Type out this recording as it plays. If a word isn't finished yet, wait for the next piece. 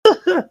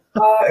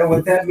And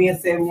with that being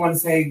said, we want to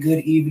say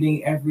good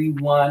evening,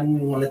 everyone.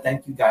 We want to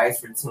thank you guys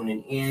for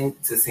tuning in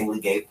to Singly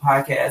Gay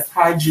Podcast.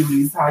 Hi,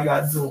 Judy's. How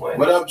y'all doing?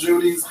 What up,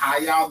 Judy's? How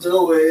y'all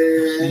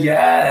doing?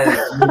 Yes.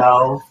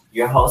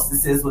 Your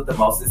hostesses with the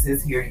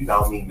mostesses here. You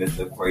know me,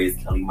 Mr. Aquarius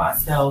Kelly,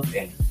 myself,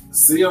 and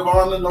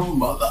Siobhan and the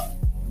mother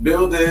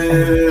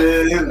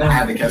building. I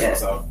had to catch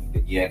myself.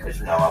 Yeah, because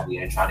we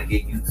ain't trying to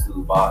get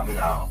YouTube off.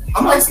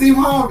 I'm like Steve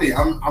Harvey.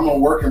 I'm a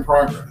work in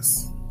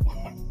progress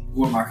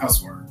with my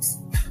cuss words.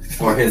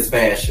 For his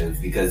fashions,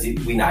 because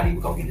we not even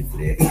gonna get into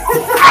that.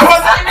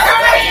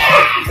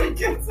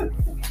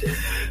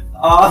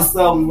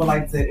 Also, we would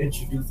like to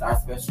introduce our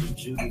special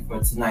Judy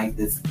for tonight,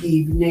 this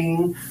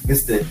evening,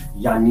 Mr.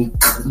 Yannick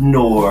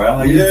Noor.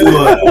 How you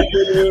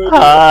doing?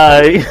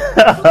 Hi.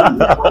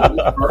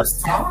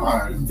 First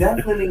time.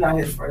 Definitely not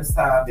his first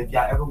time. If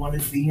y'all ever want to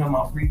see him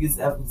on previous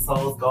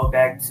episodes, go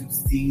back to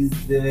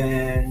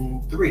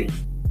season 3.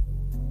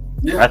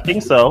 Yeah, I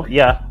think so.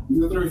 Yeah.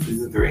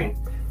 Season 3.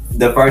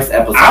 The first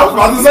episode. I was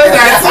about to say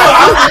that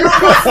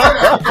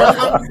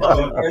too.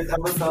 The first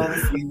episode of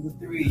season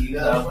 3.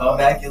 Go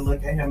back and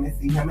look at him and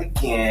see him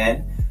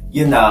again.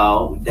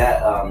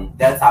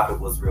 That topic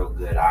was real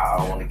good. I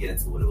don't want to get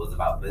into what it was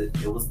about, but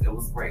it was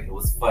great. It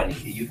was funny.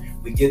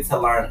 We get to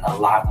learn a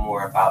lot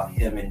more about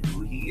him and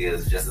who he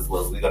is, just as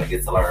well as we're gonna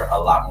get to learn a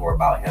lot more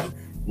about him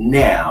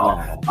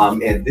now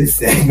in this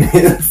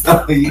segment.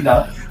 So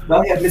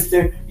go ahead,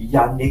 Mr.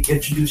 Yannick,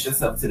 introduce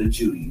yourself to the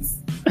Judys.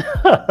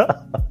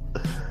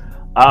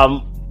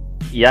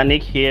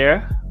 Yannick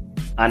here,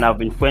 and I've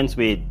been friends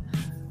with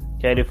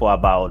Kelly for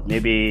about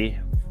maybe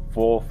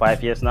 4 or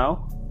 5 years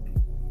now.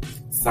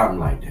 Something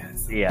like that.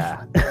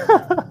 Yeah.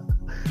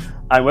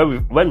 And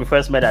when we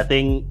first met, I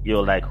think you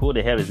were like, "Who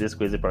the hell is this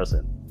crazy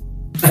person?"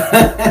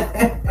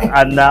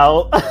 And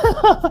now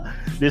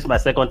this is my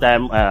second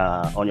time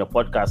on your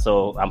podcast,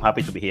 so I'm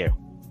happy to be here.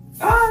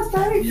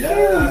 Thank you.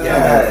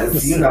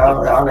 Yes,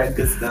 all that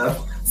good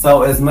stuff.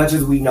 So, as much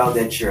as we know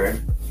that you're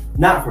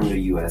not from the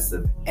US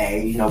of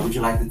A, would you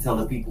like to tell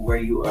the people where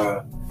you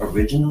are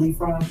originally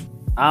from?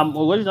 I'm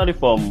originally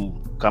from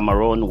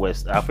Cameroon,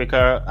 West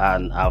Africa,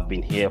 and I've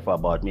been here for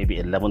about maybe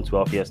 11,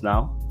 12 years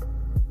now.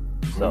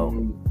 So,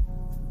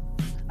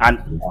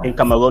 and in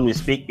Cameroon, we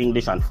speak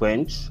English and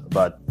French,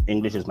 but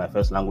English is my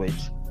first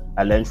language.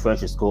 I learned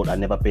French in school. I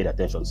never paid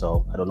attention,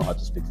 so I don't know how to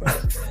speak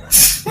French.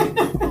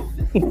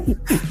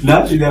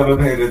 Not you never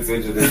paid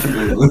attention to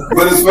school.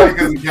 But it's funny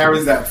because he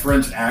carries that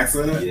French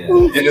accent. Yeah.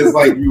 And it's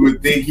like you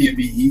would think he'd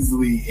be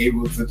easily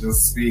able to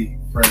just speak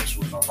French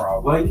with no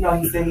problem. Well,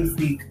 he said he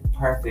speaks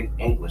perfect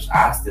English.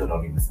 I still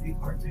don't even speak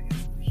perfect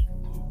English.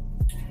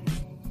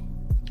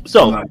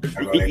 So,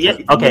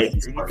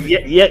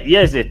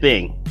 here's the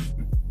thing.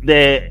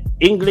 The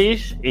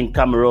English in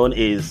Cameroon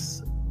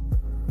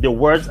the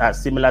words are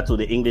similar to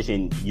the English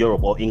in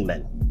Europe or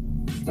England.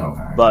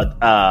 Okay. But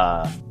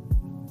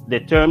the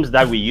terms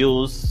that we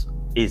use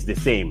is the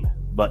same.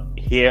 But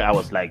here I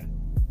was like,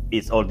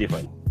 it's all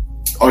different.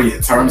 Oh yeah,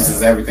 terms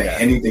is everything. Yeah.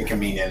 Anything can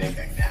mean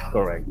anything now.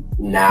 Correct.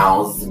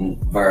 Nouns,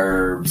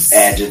 verbs,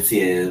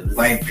 adjectives.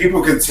 Like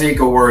people could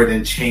take a word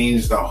and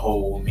change the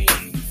whole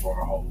meaning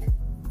for a whole.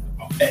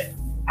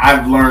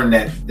 I've learned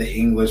that the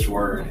English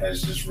word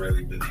has just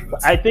really been able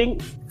to. I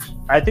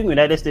think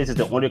United States is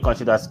the only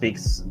country that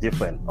speaks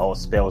different or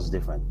spells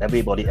different.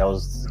 Everybody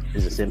else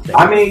is the same thing.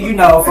 I mean,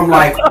 from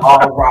like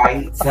all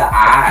right to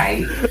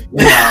I.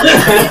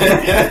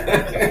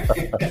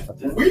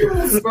 We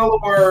will spell a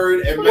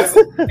word and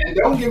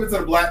don't give it to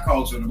the black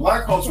culture. The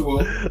black culture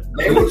will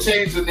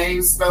change the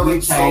name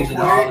spelling. Change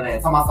all of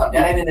that.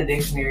 That ain't in the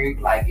dictionary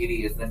like it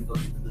is. Let me go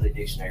get the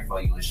dictionary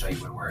for you and show you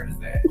what word is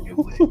that.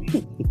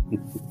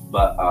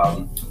 But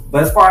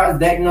as far as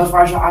that, as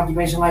far as your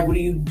occupation, like what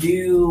do you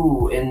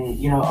do and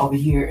over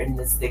here in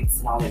the States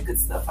and all that good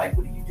stuff, like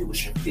what do you do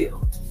with your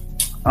field?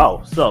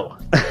 Oh, so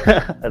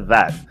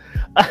that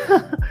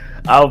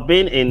I've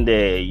been in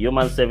the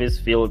human service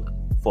field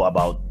for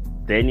about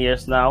 10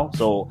 years now.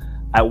 So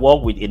I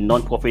work with a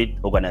non-profit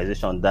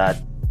organization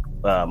that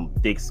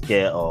takes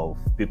care of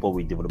people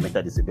with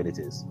developmental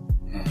disabilities.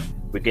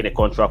 We get a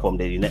contract from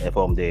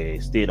the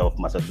state of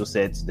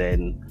Massachusetts,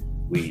 then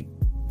we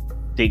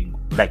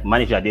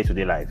manage their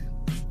day-to-day life,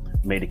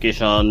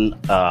 medication,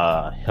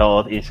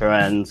 health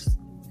insurance,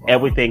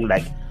 everything.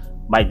 Like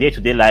my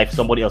day-to-day life,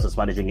 somebody else is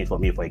managing it for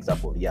me, for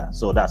example. Yeah,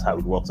 so that's how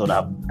it works. So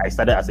now I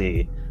started as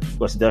a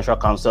residential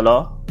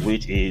counselor,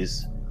 which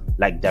is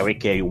like direct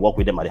care. You work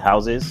with them at the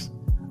houses,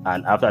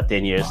 and after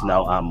 10 years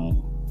now,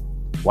 I'm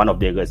one of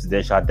the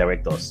residential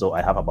directors. So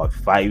I have about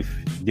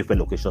 5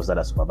 different locations that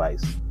I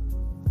supervise.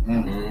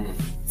 Mm-hmm.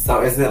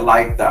 So is it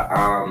like the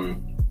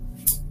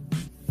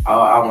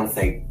I want to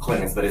say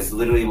clinics, but it's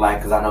literally like,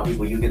 because I know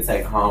people you can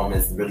take home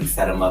and really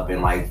set them up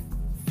in like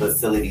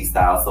facility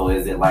style. So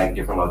is it like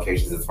different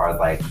locations as far as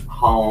like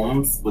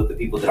homes with the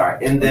people that are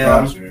in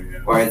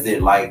them, or is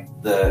it like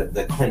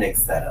the clinic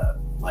setup?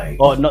 Like,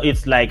 oh no,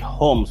 it's like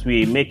homes.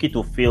 We make it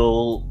to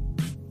feel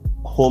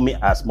homey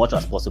as much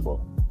as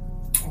possible.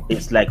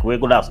 It's like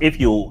regular house. If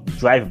you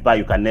drive by,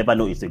 you can never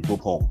know it's a group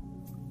home.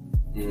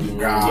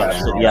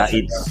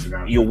 It's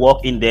you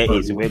walk in there,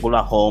 it's a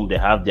regular home. They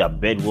have their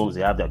bedrooms,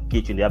 they have their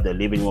kitchen, they have their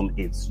living room.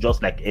 It's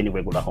just like any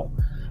regular home.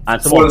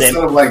 And some of them,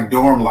 instead of like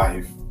dorm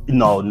life.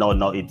 No.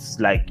 It's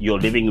like you're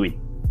living with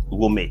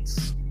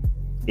roommates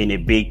in a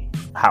big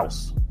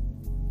house.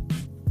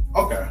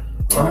 Okay.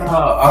 Okay.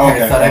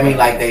 So that means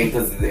like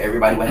because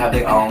everybody would have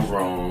their own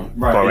room,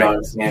 right? You know what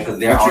I'm saying? Because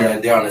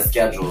they're on a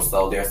schedule,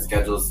 so their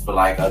schedules for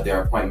like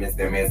their appointments,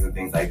 their meals, and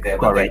things like that.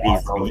 But correct.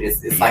 Also,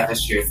 it's like a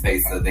shared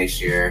space, so they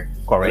share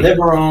correct. the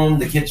living room,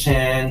 the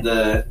kitchen,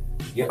 okay.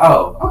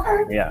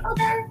 Yeah.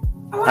 Okay.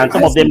 And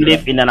some of them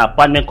live in an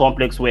apartment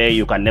complex where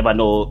you can never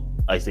know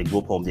it's a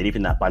group home. They live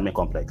in an apartment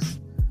complex.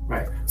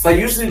 Right. So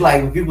usually,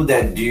 like people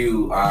that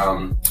do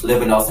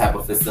live in those type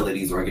of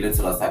facilities or get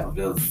into those type of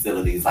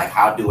facilities, like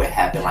how do it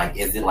happen? Like,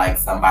 is it like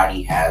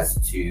somebody has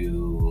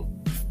to?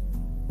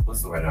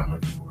 What's the word I'm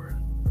looking for?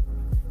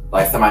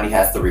 Like somebody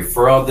has to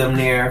refer them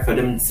there for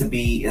them to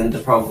be in the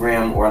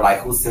program, or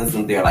like who sends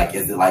them there? Like,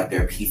 is it like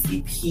their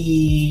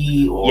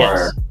PCP or?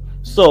 Yes.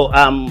 So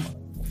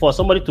for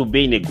somebody to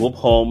be in a group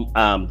home,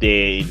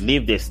 they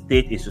leave the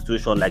state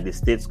institution, like the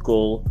state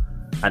school,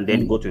 and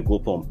then go to a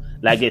group home,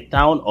 like the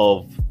town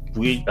of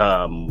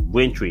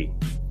Braintree.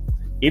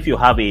 If you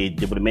have a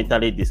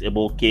developmentally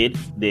disabled kid,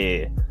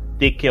 they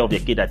take care of the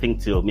kid, I think,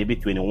 till maybe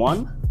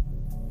 21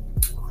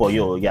 for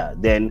you. Yeah,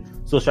 then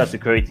social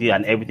security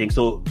and everything.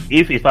 So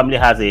if a family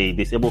has a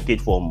disabled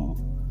kid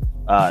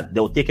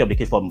they'll take care of the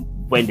kid from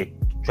when the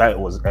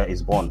child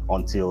is born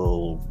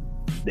until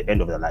the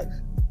end of their life.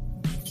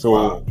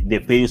 So they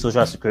pay you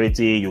social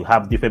security, you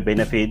have different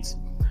benefits,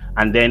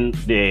 and then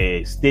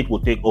the state will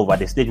take over.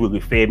 The state will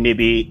refer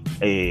maybe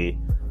a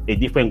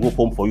different group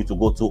home for you to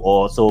go to,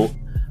 or so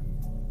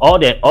all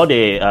the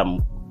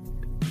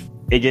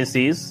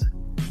agencies,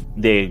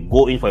 they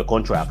go in for a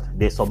contract.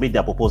 They submit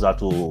their proposal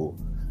to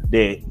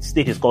the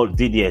state. Is called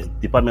DDS,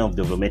 Department of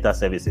Developmental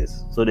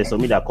Services. So they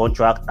submit their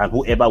contract, and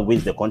whoever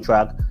wins the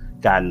contract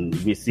can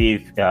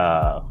receive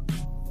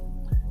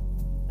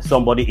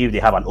somebody if they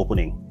have an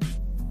opening.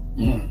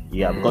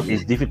 Yeah, because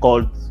it's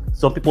difficult.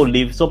 Some people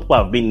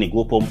have been in a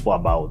group home for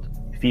about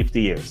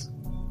 50 years.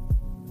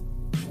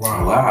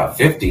 Wow,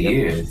 50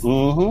 years.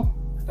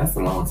 Mm-hmm. That's a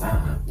long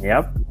time.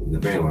 Yep. It's a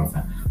very long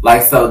time.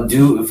 Like, so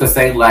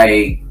say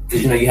like,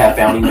 because you have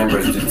family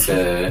members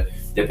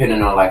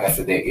depending on, like I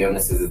said, their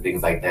illnesses and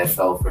things like that.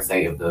 So for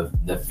say if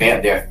their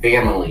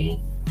family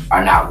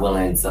are not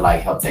willing to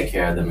like help take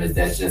care of them, is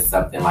that just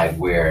something like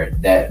where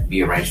that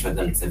be arranged for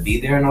them to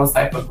be there in those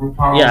type of group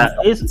homes? Yeah,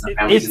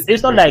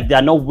 it's not like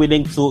they're not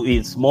willing to.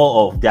 It's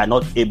more of they're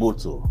not able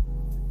to.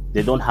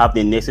 They don't have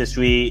the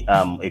necessary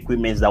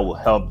equipment that will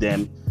help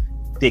them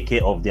take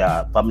care of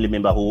their family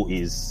member who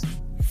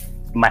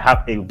might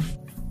have a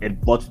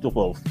multitude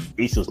of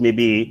issues.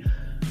 Maybe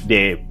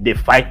they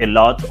fight a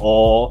lot,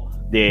 or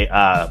they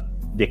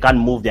can't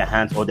move their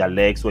hands or their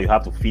legs, so you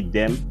have to feed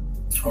them.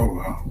 Oh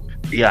wow.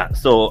 Yeah,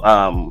 so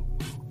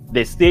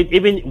the state,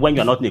 even when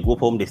you're not in a group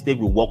home, the state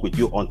will work with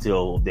you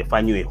until they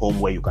find you a home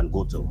where you can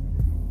go to.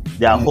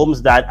 There are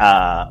homes that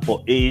are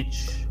for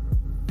age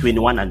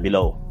 21 and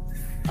below,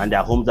 and there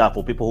are homes that are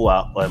for people who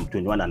are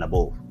 21 and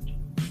above.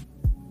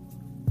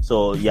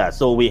 So yeah,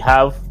 so we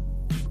have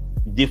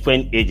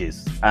different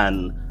ages,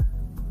 and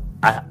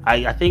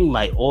I think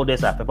my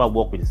oldest I've ever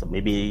worked with is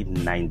maybe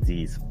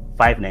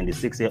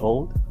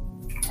 96-year-old.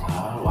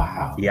 Oh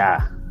wow.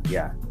 Yeah.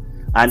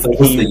 And so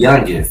who's the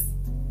youngest?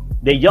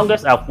 The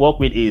youngest I've worked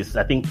with is,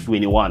 I think,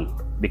 21,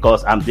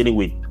 because I'm dealing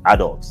with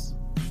adults.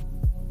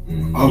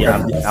 Okay.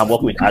 Yeah, I'm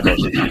working with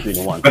adults at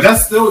 21. But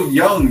that's still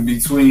young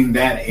between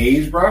that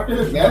age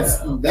bracket.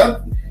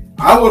 That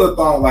I would have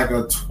thought like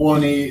a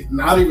 20,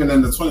 not even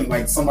in the 20,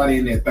 like somebody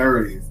in their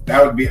 30s.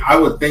 I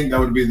would think that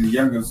would be the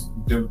youngest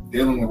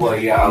dealing with. Well,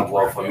 yeah.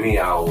 Well, for me,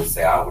 I would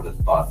say I would have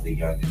thought the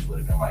youngest would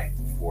have been like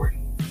 40.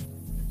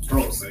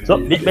 So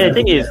the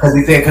thing is, because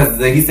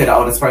he said the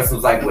oldest person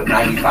was like what,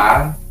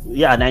 95.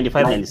 Yeah,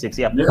 95, 96.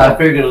 Yeah. I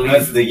figured at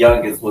least the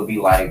youngest would be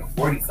like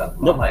 40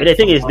 something. No, but the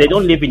thing is, they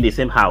don't live in the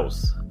same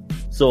house,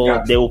 so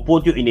Gotcha. They will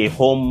put you in a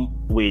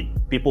home with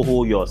people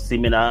who you're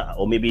similar,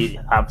 or maybe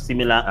have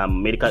similar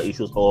medical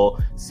issues, or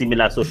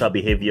similar social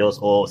behaviors,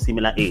 or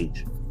similar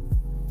age.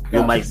 Gotcha.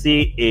 You might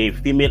see a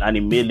female and a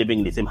male living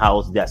in the same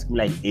house. They are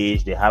similar in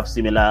age. They have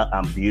similar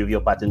behavior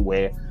pattern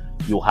where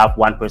you have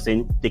one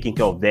person taking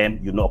care of them.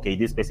 You know, okay,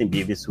 this person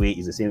behaves this way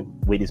is the same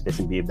way this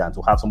person behaves. Than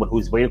to have somebody who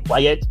is very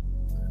quiet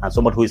and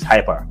somebody who is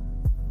hyper,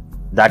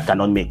 that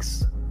cannot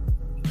mix.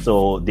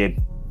 So they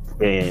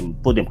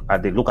put them.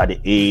 They look at the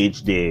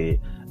age. They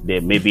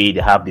maybe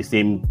they have the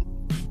same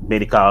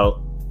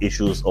medical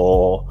issues,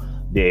 or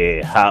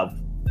they have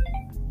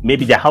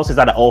maybe their houses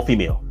are all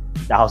female,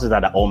 their houses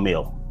are all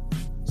male.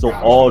 So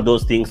all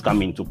those things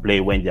come into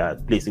play when they are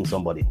placing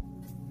somebody.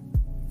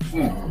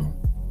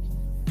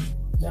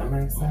 That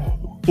makes sense.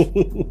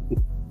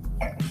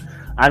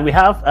 And we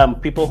have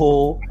people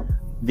who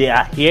they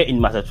are here in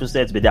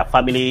Massachusetts, but their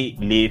family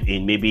live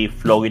in maybe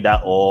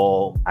Florida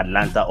or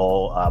Atlanta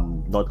or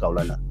North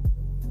Carolina.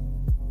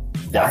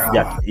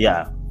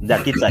 Yeah.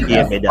 their kids are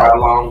here. That's far a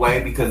long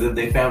way, because if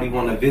their family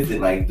want to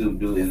visit, like,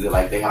 do is it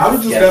like they have a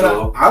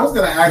schedule? I was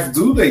gonna ask,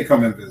 do they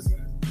come and visit?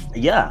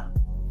 Yeah.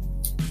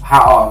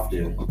 How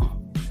often?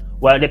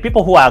 Well, the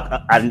people who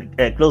are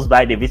close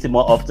by, they visit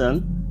more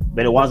often.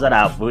 But the ones that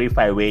are very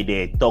far away,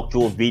 they talk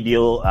through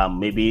video,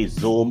 maybe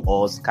Zoom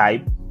or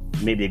Skype.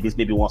 Maybe they visit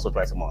maybe once or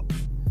twice a month.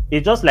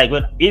 It's just like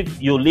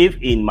if you live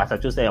in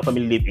Massachusetts, your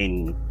family live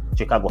in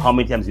Chicago, how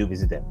many times do you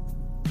visit them?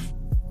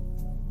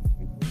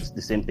 It's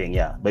the same thing,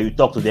 yeah. But you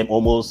talk to them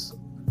almost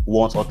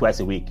once or twice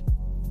a week.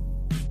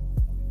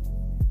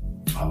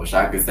 I wish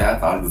I could say I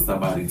talked to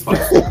somebody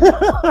twice.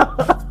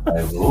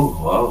 Like,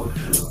 whoa.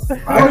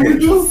 How you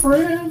do,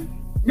 friend?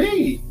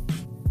 Me.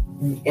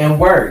 In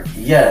work,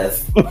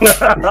 yes.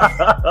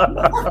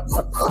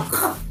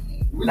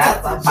 Not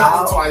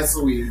about twice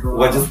a week. Girl.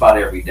 Well, just about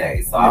every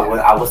day. So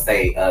yeah. I would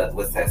say,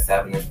 what's that,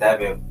 7 and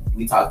 7?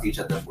 We talk to each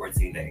other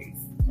 14 days.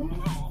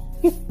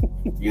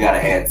 You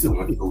gotta add 2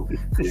 and 2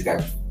 because you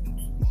got.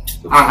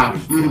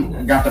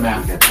 Got the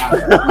math.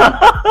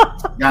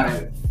 Got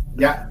it.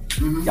 Yeah.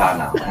 Mm-hmm. Y'all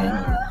know.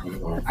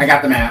 Mm-hmm. I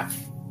got the math.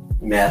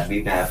 Math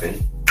be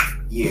mathing.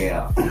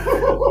 Yeah.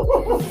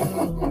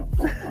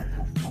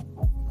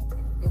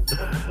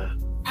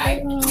 I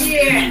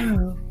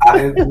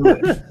didn't do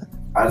it.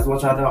 I just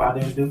want y'all to know I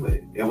didn't do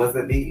it. It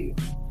wasn't me.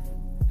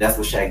 That's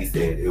what Shaggy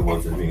said. It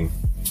wasn't me.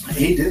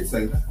 He did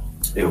say that.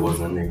 It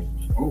wasn't me.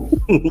 Oh.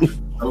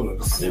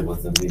 It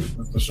wasn't me.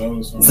 That's the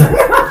show.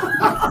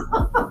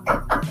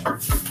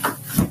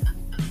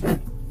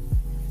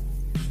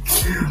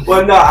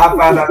 Well, no, I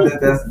found out that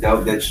that's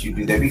dope that you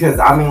do that, because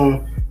I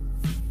mean,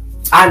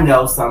 I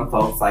know some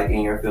folks like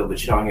in your field,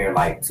 but you don't hear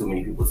like too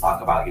many people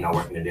talk about, you know,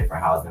 working in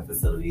different housing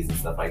facilities and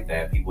stuff like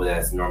that. People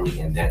that's normally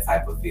in that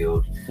type of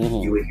field,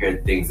 you would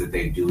hear things that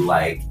they do,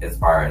 like as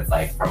far as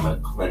like from a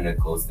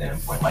clinical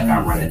standpoint, like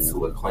I'm running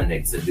to a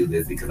clinic to do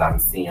this because I'm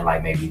seeing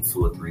like maybe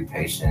 2 or 3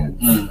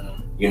 patients,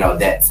 you know,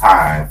 that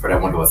time for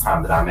that window of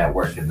time that I'm at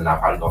work, and then I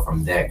probably go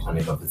from that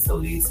clinical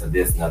facility to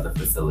this another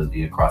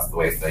facility across the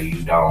way. So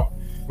you don't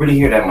really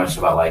hear that much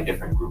about like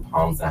different group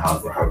homes and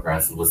housing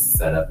programs and what's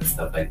set up and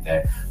stuff like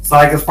that. So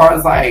like as far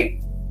as like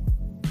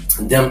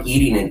them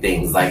eating and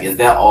things, like is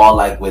that all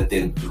like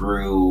within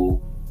through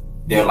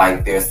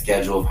their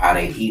schedule of how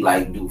they eat?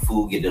 Like do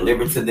food get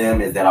delivered to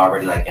them? Is that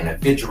already like in a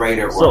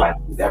refrigerator, or like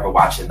who's ever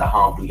watching the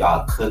home? Do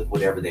y'all cook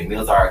whatever their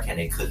meals are? Can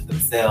they cook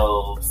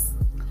themselves?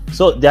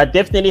 So there are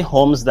definitely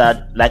homes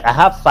that, like I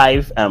have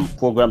 5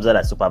 programs that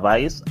I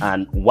supervise,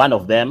 and one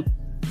of them,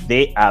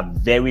 they are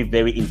very,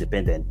 very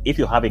independent. If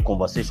you have a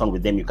conversation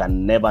with them, you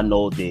can never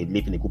know they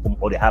live in a group home,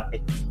 or they have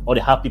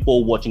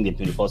people watching them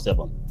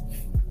 24/7.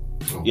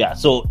 Yeah,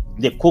 so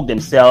they cook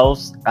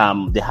themselves.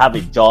 They have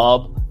a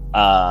job.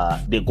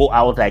 They go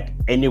out like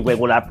any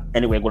regular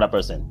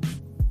person.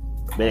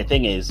 But the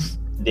thing is,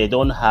 they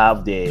don't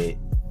have the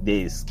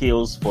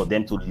skills for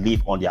them to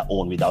live on their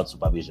own without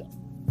supervision.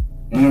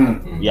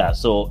 Yeah,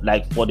 so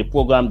like for the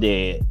program,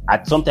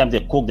 sometimes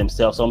they cook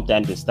themselves,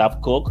 sometimes the staff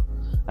cook.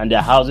 And there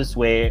are houses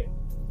where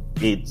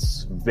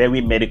it's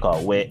very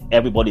medical, where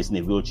everybody's in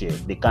a wheelchair.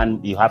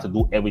 You have to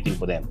do everything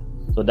for them.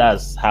 So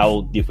that's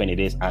how different it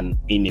is. And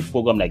in a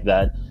program like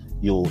that,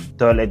 you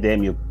toilet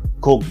them, you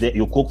cook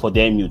for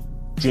them, you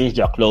change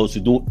their clothes,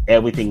 you do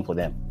everything for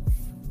them.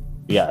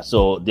 Yeah,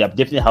 so there are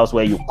definitely houses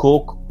where you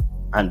cook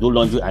and do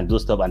laundry and do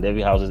stuff, and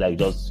every house is that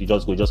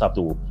you just have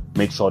to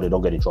make sure they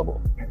don't get in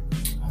trouble.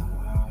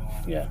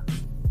 Yeah.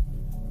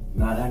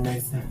 No, that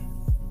makes sense.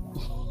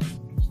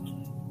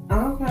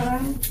 Okay,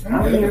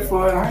 I'm here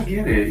for it. I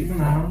get it, you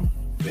know.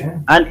 Yeah.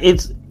 And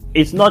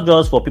it's not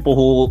just for people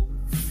who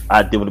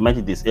are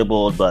developmentally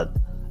disabled, but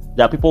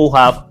there are people who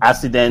have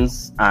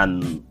accidents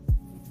and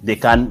they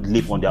can't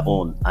live on their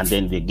own, and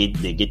then they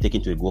get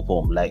taken to a group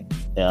home. Like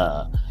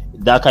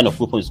that kind of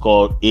group home is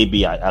called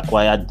ABI,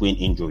 acquired brain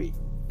injury,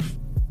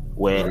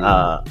 where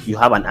you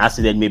have an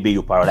accident, maybe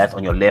you're paralyzed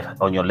on your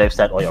left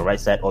side or your right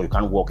side, or you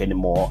can't walk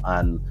anymore,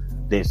 and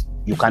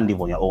you can't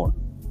live on your own.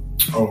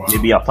 Oh, wow.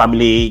 Maybe your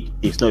family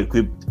is not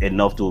equipped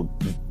enough to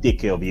take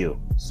care of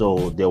you,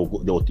 so they'll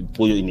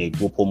put you in a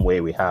group home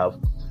where we have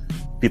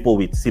people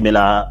with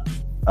similar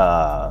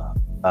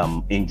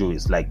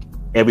injuries. Like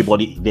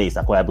everybody there is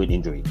acquired brain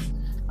injury.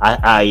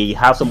 I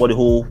have somebody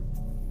who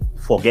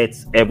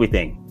forgets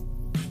everything.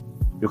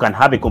 You can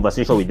have a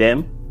conversation with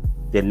them,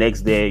 the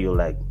next day you're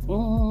like,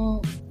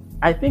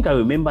 I think I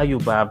remember you,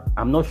 but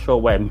I'm not sure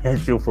where I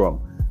met you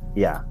from.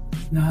 Yeah.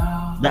 No.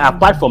 Now,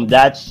 apart from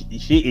that,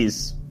 she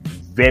is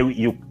very.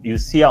 You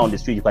see her on the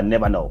street, you can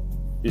never know.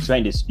 You see her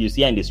in the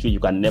street, you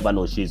can never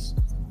know she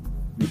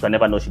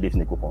lives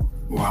in a group home.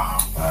 Wow.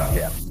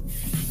 Yeah.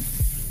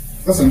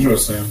 That's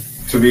interesting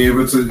to be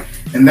able to,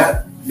 and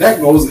that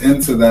goes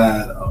into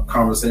that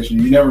conversation.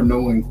 You never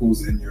knowing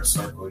who's in your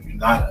circle. You're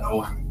not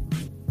knowing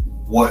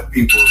what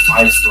people's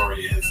life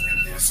story is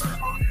in their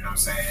circle. You know what I'm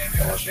saying?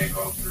 And what they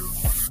go through.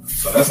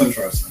 So that's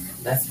interesting.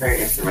 That's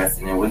very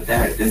interesting. And with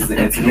that, this is an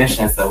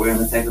intermission, so we're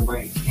going to take a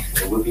break.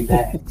 And we'll be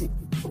back.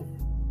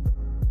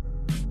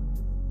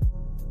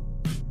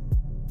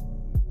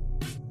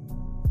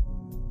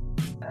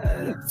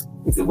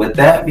 So with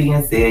that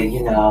being said,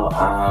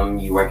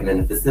 you're working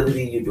in a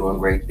facility, you're doing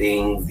great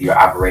things, you're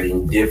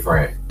operating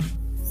different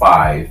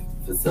 5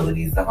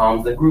 facilities, the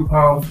homes, the group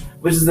homes,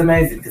 which is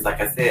amazing because, like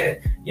I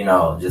said,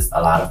 just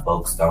a lot of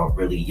folks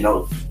you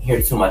don't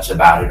hear too much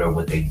about it or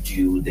what they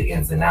do, the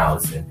ins and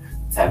outs, and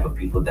the type of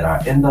people that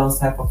are in those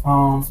type of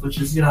homes,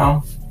 which is,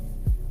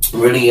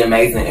 really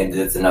amazing, and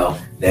good to know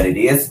that it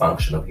is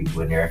functional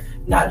people in there,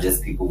 not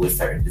just people with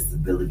certain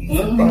disabilities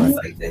and things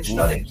like that.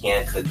 They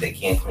can't cook, they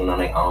can't clean on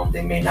their own,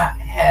 they may not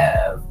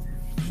have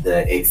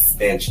the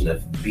expansion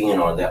of being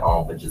on their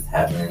own, but just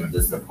having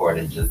the support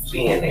and just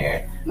being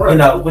there,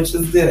 which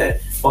is good.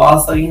 But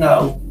also,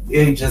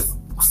 it just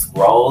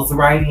scrolls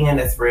right in,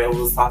 as Fred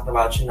was talking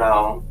about,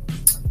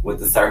 with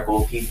the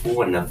circle of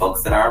people and the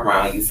folks that are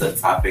around you. So the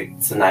topic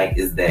tonight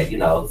is that,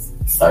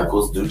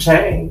 circles do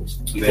change,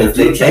 because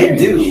they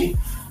do.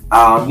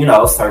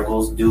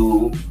 Circles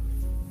do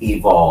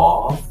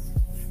evolve,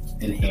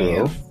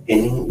 enhance,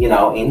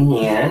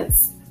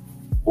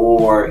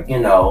 or,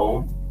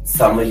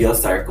 some of your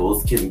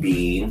circles can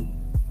be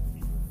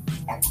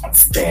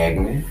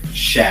stagnant,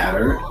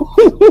 shattered,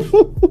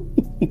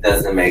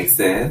 doesn't make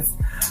sense,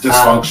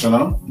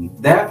 dysfunctional,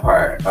 that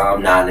part,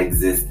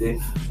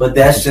 non-existent. But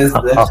that's just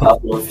the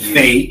couple of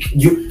fake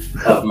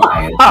of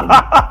mine.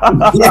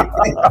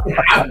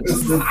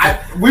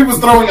 We was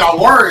throwing out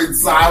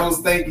words, so I was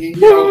thinking,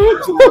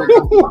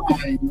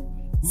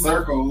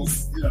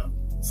 circles,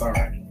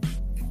 sorry.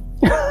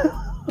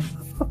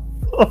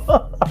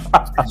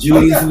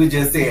 Julius, we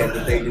just said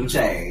that they do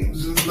change.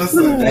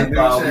 Listen, that's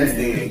all we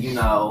said,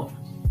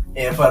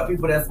 And for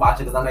people that's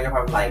watching, because I know you're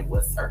probably like,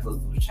 what circles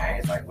do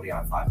change? Like, what are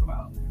y'all talking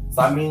about?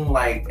 So I mean,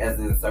 like, as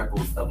in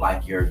circles of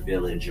like your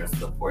village, your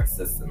support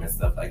system and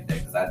stuff like that.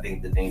 Because I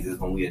think the things is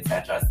when we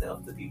attach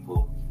ourselves to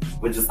people,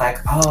 we're just like,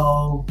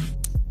 oh,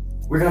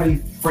 we're gonna be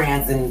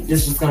friends and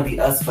this is just gonna be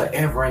us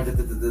forever, and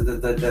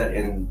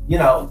and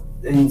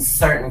in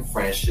certain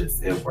friendships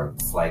it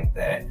works like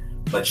that.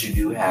 But you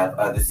do have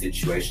other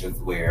situations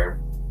where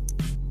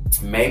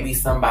maybe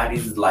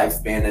somebody's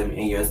lifespan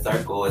in your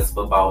circle is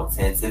for about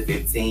 10 to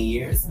 15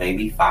 years,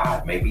 maybe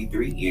 5, maybe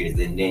 3 years,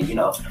 and then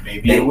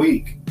maybe a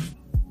week.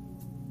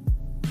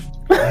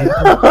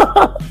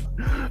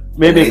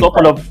 maybe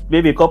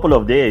a couple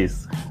of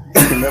days.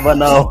 You never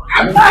know.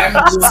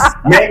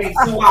 Maybe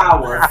 2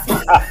 hours.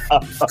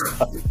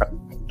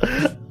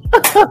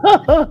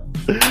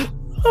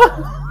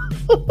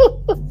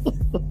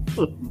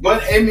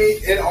 But I mean,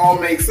 it all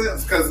makes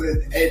sense because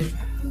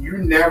you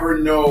never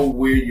know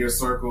where your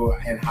circle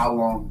and how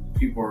long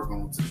people are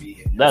going to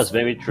be. That's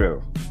very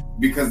true.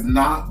 Because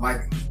not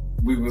like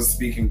we were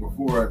speaking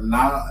before,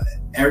 not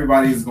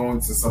everybody is going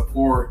to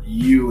support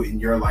you in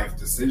your life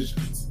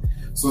decisions.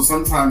 So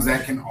sometimes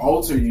that can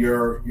alter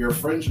your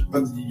friendship,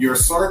 your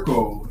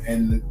circle,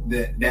 and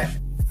that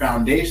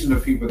foundation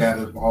of people that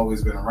have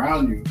always been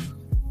around you.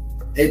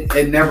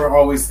 It never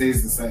always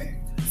stays the same.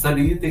 So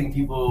do you think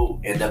people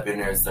end up in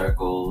their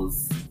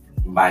circles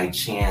by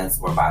chance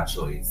or by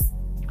choice?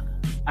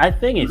 I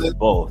think it's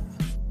both.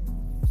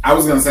 I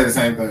was going to say the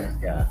same thing.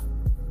 Yeah.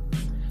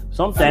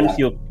 Sometimes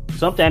you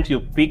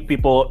pick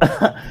people.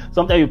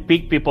 Sometimes you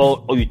pick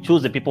people, or you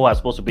choose the people who are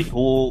supposed to be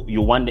who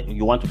you want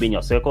to be in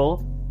your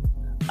circle,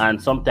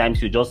 and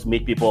sometimes you just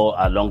meet people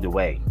along the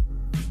way.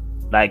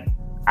 Like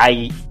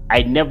I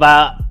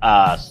never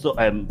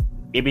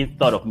even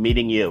thought of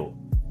meeting you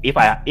if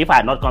I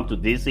had not come to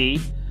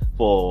DC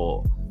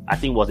for, I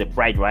think it was a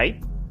Pride,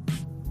 right?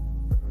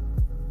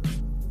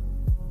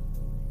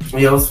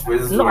 Yes,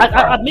 no,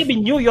 maybe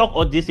New York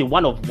or DC,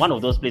 one of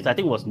those places. I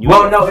think it was New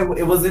York. Well, no,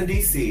 it was in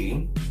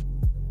DC.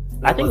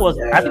 I think it was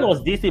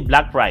DC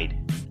Black Pride.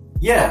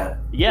 Yeah.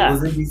 It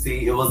was in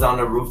DC. It was on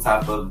the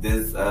rooftop of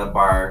this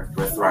bar,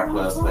 restaurant,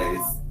 club place.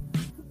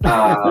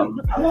 I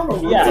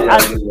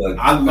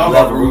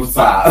love a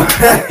rooftop.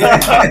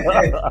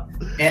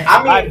 And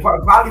I mean,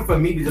 probably for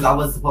me, because I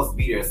wasn't supposed to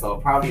be there. So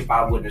probably if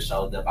I wouldn't have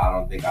showed up, I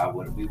don't think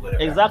we would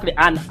have. Exactly.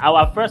 And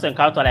our first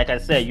encounter, like I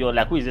said, you're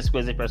like, who is this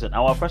crazy person?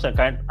 Our first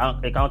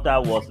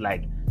encounter was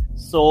like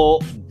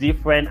so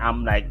different.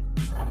 I'm like,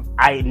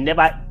 I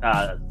never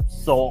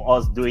saw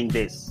us doing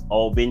this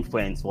or being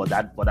friends for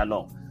that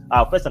long.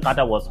 Our first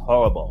encounter was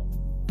horrible.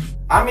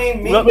 I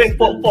mean,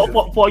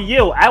 for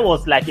you, I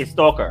was like a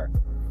stalker.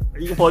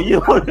 For you,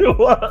 for you,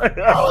 I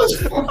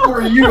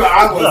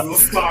was a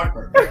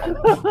stalker.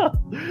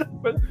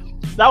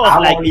 That was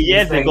like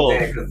years ago.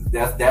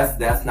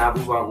 That's not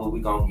what we're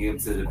gonna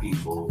give to the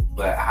people.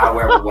 But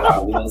however, what I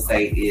will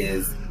say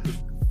is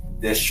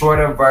the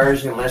shorter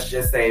version. Let's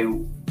just say,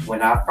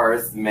 when I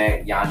first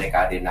met Yannick,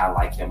 I did not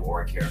like him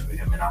or care for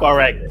him. And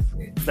correct.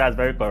 That's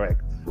very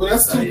correct. Well,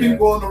 that's two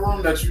people in the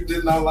room that you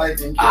did not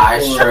like and care I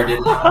for. Sure did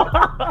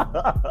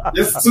not.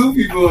 There's 2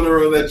 people in the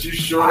room that you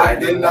sure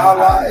did not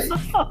like.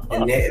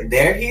 And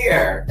they're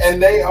here. And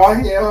they are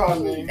here,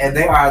 honey. And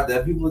they are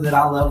the people that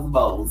I love the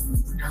most.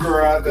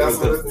 Girl, that's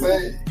what it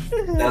takes.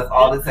 That's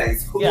all it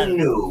takes. Who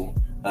knew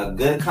a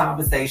good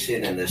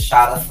conversation and a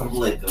shot of some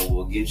liquor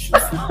will get you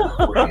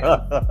some friends?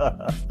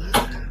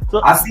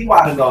 So I see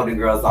why the Golden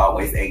Girls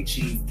always ate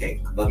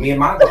cheesecake, but me and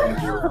my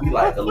Golden Girls, we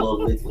like a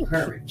little liquid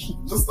courage.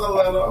 Just a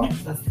little.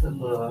 Just a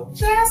little.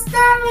 Just a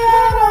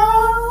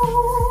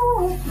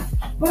little.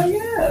 But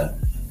yeah.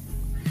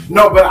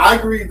 No, but I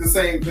agree the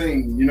same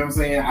thing. You know what I'm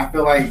saying? I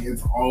feel like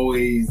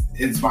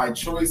it's by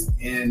choice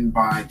and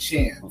by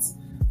chance.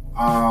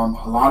 A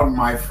lot of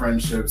my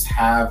friendships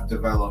have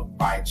developed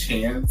by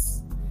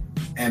chance,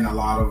 and a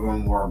lot of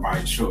them were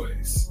by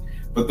choice.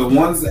 But the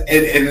ones, it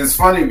is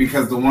funny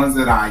because the ones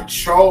that I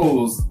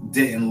chose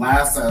didn't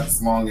last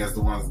as long as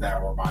the ones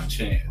that were by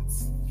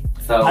chance.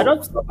 So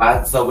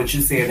what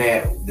you saying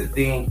that the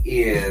thing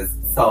is,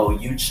 so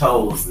you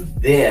chose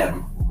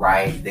them,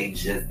 right? They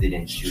just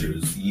didn't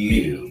choose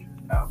you.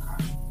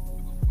 Okay.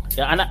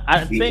 Yeah, and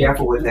I Be think,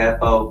 careful with that,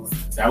 folks.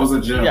 That was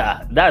a gem.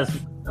 yeah, that's.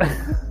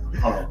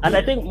 And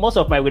I think most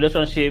of my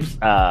relationships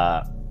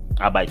are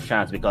by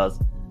chance because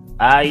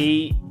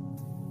I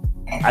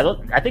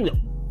think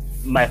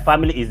my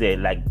family is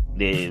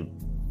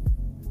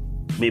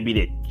maybe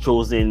the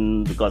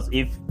chosen, because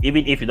even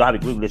if you don't have a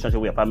good relationship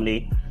with your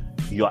family,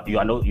 you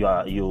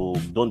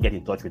don't get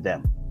in touch with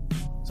them.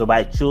 So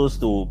I choose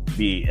to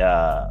be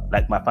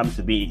like my family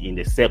to be in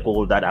the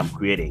circle that I'm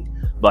creating.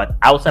 But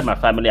outside my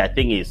family, I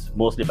think it's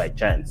mostly by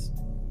chance,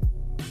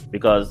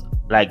 because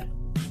like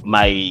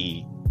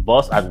my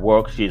boss at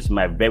work, she's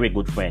my very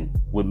good friend.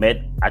 We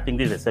met, I think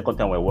this is the second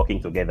time we're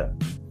working together.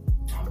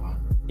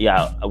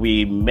 Yeah,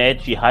 we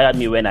met. She hired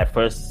me when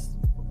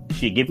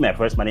she gave me my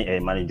first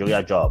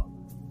managerial job,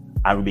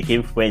 and we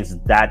became friends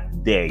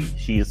that day.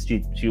 She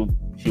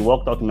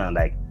walked up to me and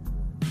like,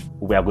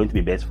 we are going to be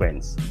best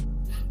friends.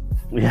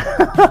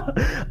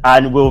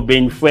 And we've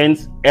been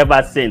friends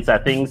ever since. I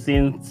think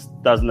since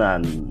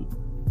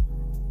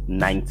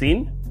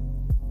 2019.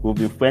 We've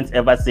been friends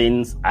ever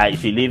since.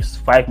 She lives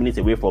 5 minutes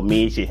away from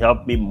me. She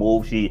helped me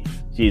move.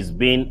 She's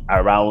been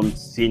around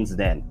since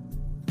then.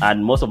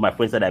 And most of my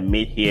friends that I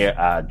meet here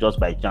are just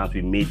by chance.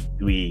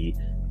 We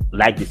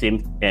like the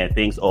same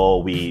things,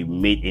 or we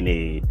meet in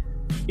a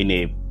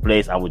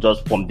place, and we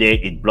just from there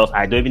it blossoms.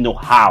 I don't even know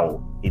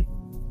how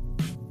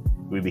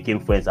we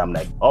became friends. I'm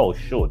like, oh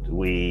shoot,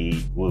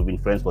 we've been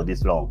friends for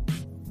this long.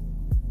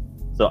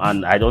 So,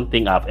 and I don't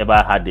think I've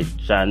ever had the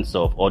chance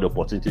of or the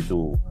opportunity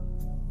to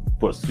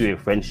pursue a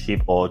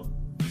friendship or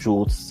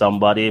choose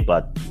somebody,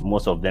 but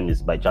most of them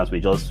is by chance.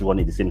 We just run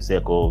in the same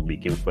circle,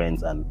 became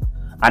friends, and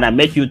I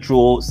met you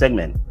through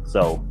segment.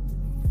 So,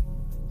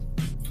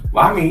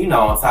 well, I mean,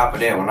 on top of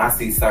that, when I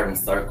see certain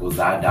circles,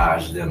 I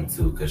dodge them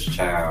too, cause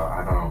child,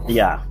 I don't.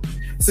 Yeah.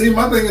 See,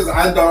 my thing is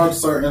I dodge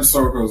certain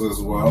circles as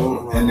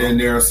well, and then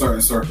there are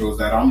certain circles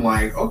that I'm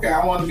like, okay,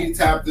 I want to be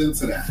tapped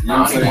into that. You know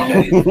what I'm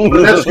saying?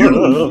 But that's you. You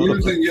know what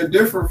I'm saying? You're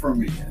different from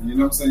me. You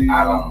know what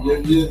I'm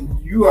saying?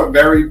 You are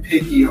very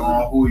picky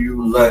on who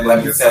you look.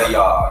 Let me tell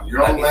y'all. You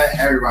don't let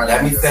everybody.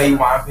 Let me tell you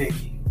why I'm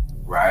picky,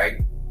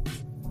 right?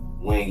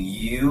 When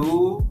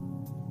you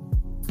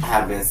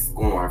have been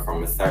scorned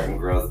from a certain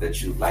girls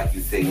that you, like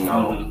you say,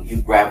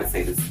 you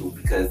gravitated to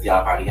because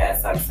y'all probably had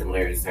some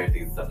similarities, certain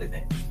things, stuff like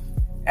that.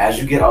 As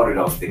you get older,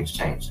 those things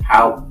change.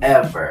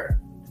 However,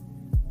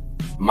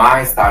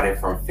 mine started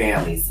from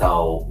family.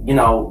 So,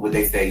 what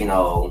they say,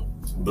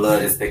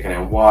 blood is thicker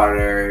than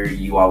water.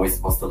 You always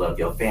supposed to love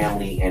your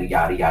family and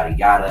yada, yada,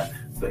 yada.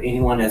 For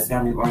anyone that's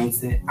family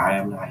oriented, I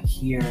am not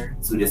here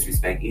to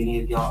disrespect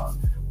any of y'all.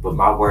 But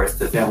my words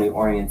to family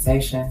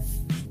orientation,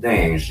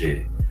 they ain't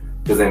shit.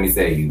 Because let me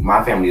tell you,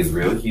 my family is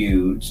real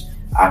huge.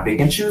 I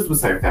pick and choose with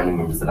certain family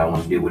members that I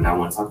want to deal with and I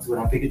want to talk to,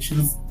 and I pick and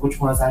choose which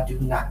ones I do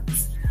not.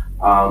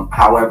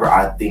 However,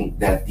 I think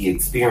that the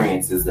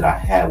experiences that I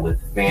had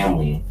with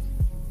family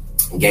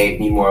gave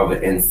me more of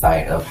an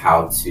insight of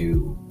how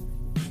to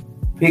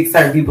pick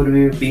certain people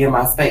to be in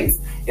my space.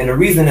 And the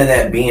reason of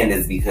that being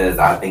is because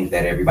I think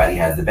that everybody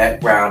has a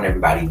background,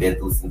 everybody been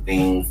through some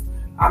things.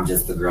 I'm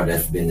just a girl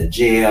that's been to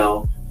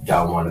jail,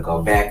 don't want to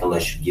go back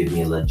unless you give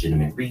me a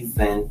legitimate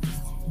reason.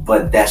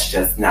 But that's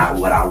just not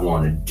what I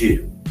want to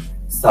do.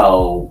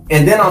 So,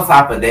 and then on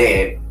top of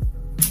that,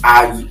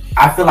 I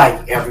feel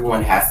like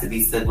everyone has to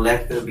be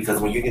selective, because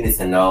when you're getting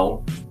to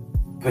know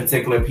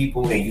particular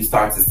people and you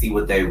start to see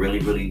what they really,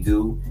 really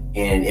do,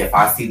 and if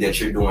I see that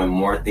you're doing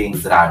more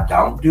things that I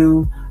don't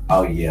do,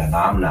 oh yeah, no,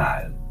 I'm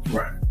not.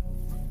 Right.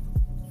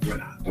 We're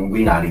not. And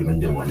we're not even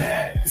doing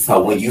that.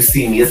 So when you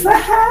see me, it's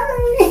like,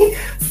 hi,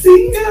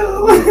 see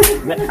you.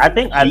 I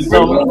think at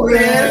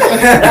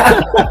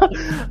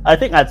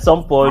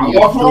some point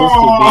you choose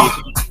to be.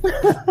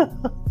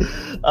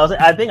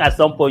 I think at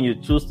some point you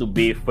choose to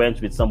be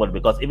friends with somebody,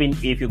 because even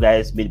if you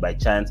guys meet by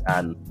chance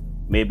and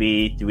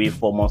maybe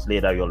 3-4 months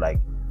later you're like,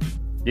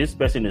 this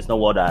person is not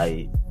what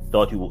I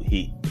thought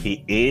he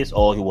is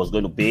or he was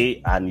going to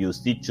be, and you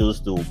still choose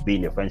to be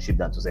in a friendship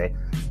than to say,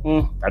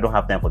 I don't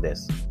have time for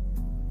this.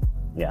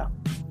 Yeah,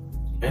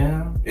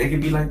 it can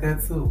be like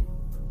that too,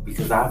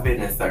 because I've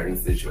been in certain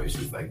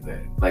situations like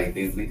that, like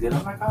things we did.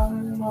 I'm like, oh,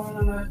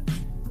 no.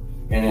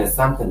 And then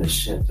something to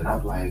shift, and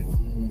I'm like,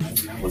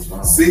 that was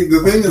wrong. See,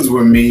 the thing is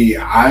with me,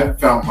 I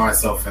felt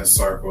myself in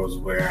circles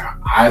where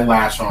I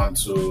latch on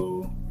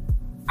to.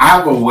 I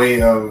have a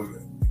way of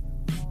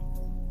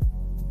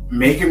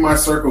making my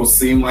circle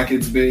seem like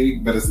it's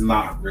big, but it's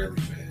not really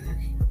big.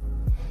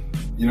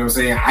 You know what I'm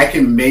saying? I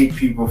can make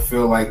people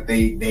feel like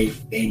they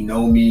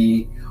know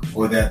me,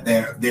 or that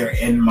they're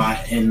in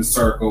my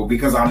circle,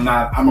 because I'm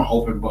an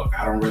open book.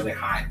 I don't really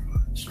hide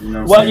much. You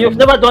know well, you've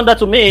never done that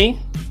to me.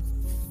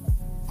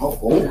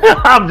 Oh.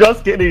 I'm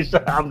just kidding.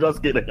 I'm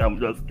just kidding.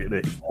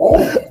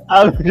 Oh.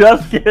 I'm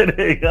just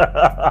kidding.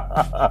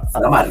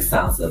 Somebody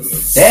sounds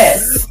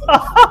obsessed.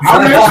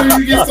 I'll make sure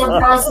you get some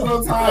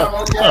personal time,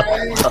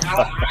 okay?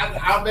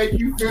 I'll make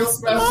you feel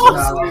special,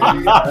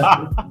 sweetie.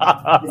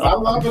 I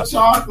love the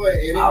chocolate.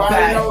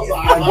 Anybody knows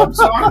I love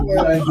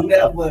chocolate. You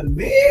that with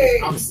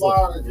me. I'm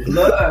sorry.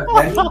 Look,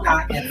 let me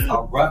not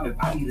interrupt if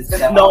I need to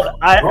step No, out.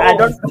 I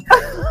don't.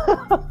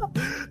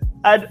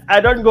 I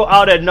don't go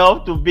out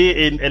enough to be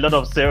in a lot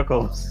of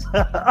circles.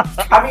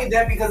 I mean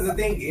that because the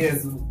thing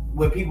is,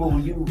 with people,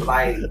 you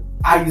like,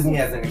 I use me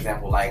as an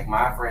example. Like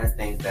my friends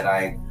think that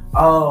Kelly,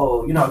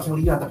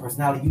 you got the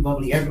personality, you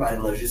bubbly, everybody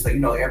loves you, so you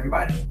know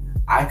everybody.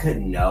 I could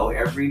know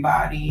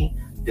everybody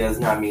does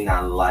not mean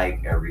I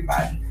like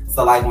everybody.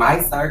 So like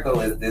my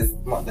circle is this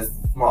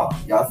small.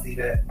 Y'all see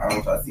that? I don't know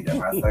if y'all see that.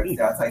 My circle,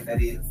 y'all take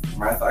that is.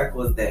 My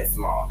circle is that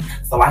small.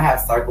 So I have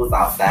circles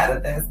outside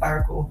of that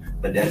circle,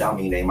 but that don't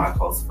mean they my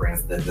close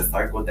friends. The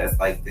circle that's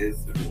like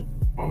this.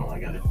 Hold on, I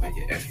gotta make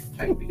it extra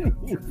tight.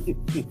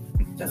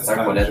 The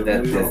circle that's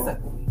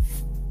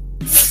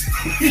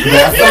You're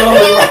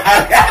absolutely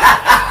right.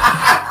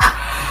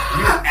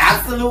 You're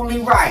absolutely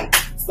right.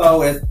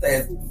 So as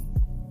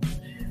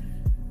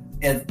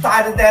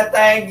tight as that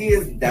thing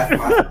is, that's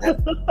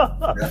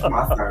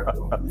my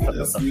circle.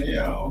 Yes,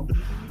 ma'am.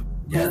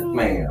 Yes,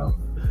 ma'am.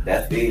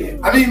 That's it.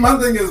 I mean, my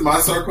thing is, my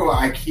circle,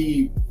 I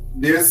keep,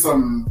 there's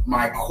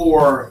my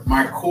core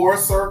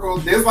circle.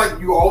 There's like,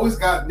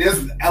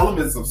 there's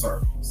elements of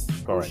circles.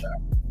 Correct.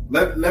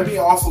 Let me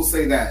also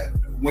say that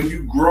when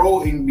you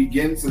grow and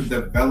begin to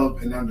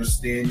develop and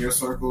understand your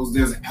circles,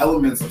 there's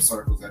elements of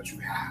circles that you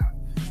have.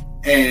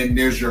 And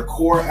there's your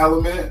core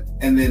element,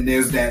 and then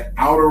there's that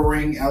outer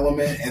ring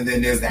element, and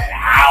then there's that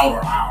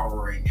outer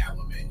ring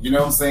element. You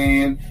know what I'm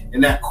saying?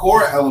 And that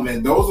core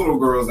element, those are the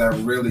girls that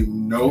really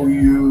know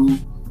you.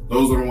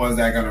 Those are the ones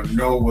that are gonna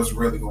know what's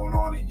really going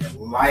on in your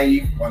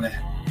life. On that,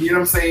 you know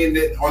what I'm saying?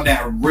 That on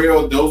that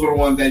real, those are the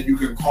ones that you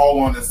can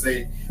call on and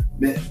say,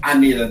 "Man, I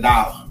need $1,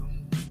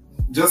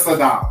 just $1."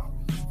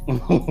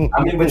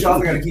 I mean, but you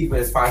also gotta keep it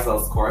as far as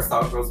those core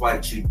circles.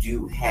 Like you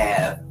do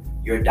have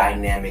your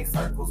dynamic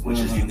circles, which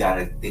is you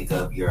gotta think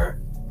of your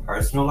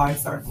personal life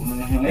circles,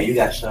 and you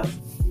got your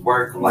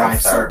work life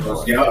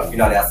circles. Yeah. You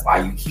know, that's why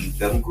you keep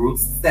them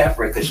groups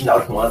separate, because you know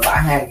the ones I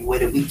hang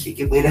with it, we kick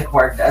it with it,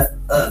 work, that's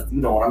us. You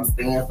know what I'm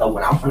saying? So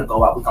when I'm gonna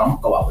go out, I'm gonna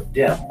go out with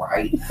them,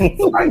 right?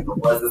 So like the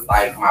ones that's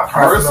like my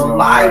personal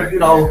life, right, you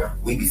know,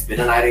 we be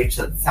spending the night at each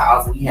other's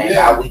house, we hang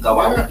out, we go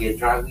out, we get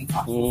drunk, we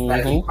talk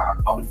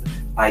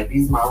like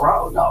these my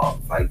road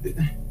dogs. Like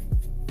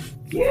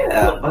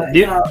yeah. But, do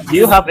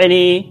you have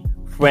any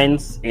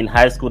friends in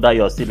high school that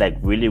you're still like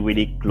really,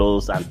 really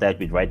close and tight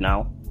with right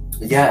now?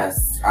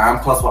 Yes, I'm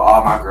close with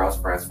all my girls'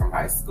 friends from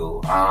high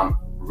school.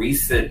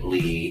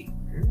 Recently,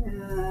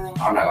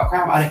 I'm not gonna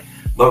cry about it,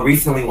 but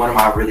recently one of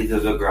my really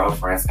good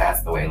girlfriends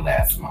passed away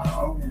last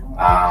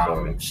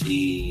month.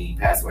 She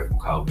passed away from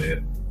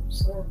COVID.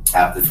 I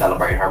have to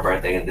celebrate her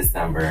birthday in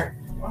December.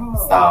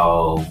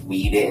 So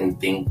we didn't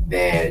think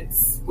that,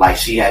 like,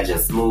 she had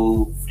just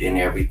moved and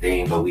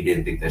everything, but we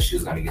didn't think that she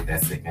was gonna get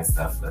that sick and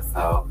stuff.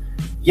 So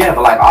yeah,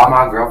 but like all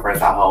my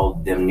girlfriends, I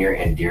hold them near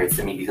and dear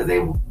to me because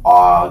they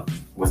all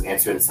was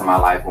entered into my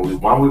life when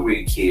we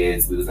were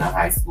kids, we was in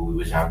high school, we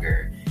was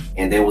younger,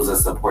 and there was a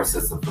support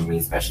system for me,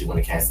 especially when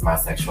it came to my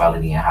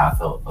sexuality and how I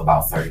felt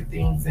about certain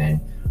things. And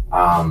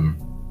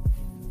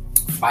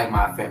despite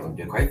my family,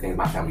 the great thing is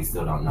my family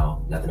still don't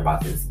know nothing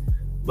about this,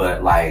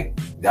 but like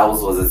that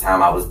was the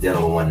time I was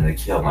dealing with wanting to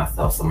kill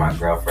myself. So my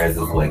girlfriends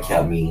is what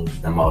kept me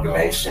the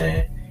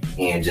motivation.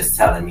 And just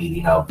telling me,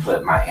 you know,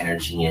 put my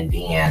energy in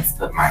dance,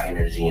 put my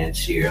energy in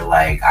cheer.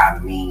 Like, I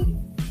mean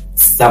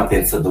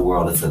something to the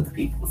world and to the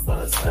people.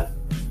 So,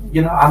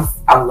 you know,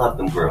 I love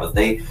them girls.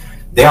 They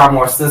are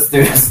more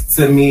sisters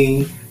to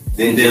me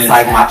than just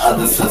like my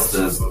other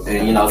sisters.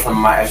 And, you know, some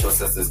of my actual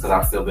sisters, because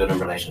I'm still building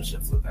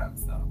relationships with them.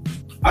 So,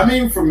 I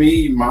mean, for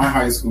me, my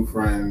high school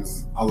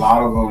friends, a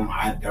lot of them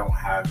I don't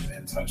have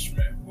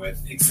attachment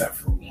with except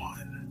for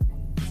one.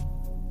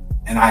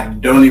 And I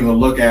don't even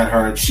look at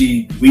her.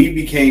 We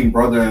became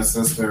brother and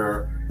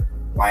sister,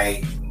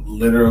 like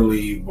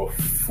literally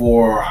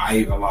before I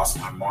even lost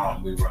my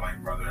mom. We were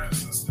like brother and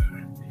sister.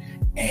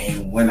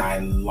 And when I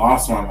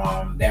lost my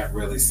mom, that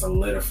really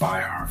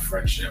solidified our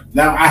friendship.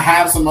 Now I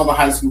have some other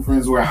high school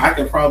friends where I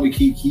could probably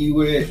keep key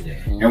with,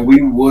 and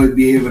we would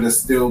be able to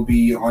still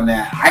be on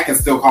that. I can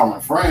still call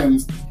them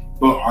friends,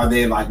 but are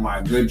they like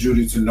my good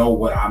Judy to know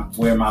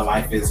where my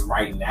life is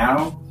right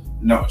now?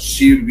 No,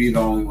 she would be the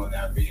only one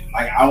that'd be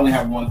like. I only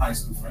have one high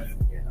school friend.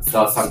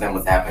 So if something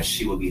was happening,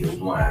 she would be the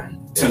one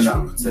to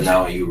know,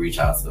 and you reach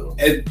out to.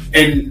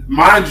 And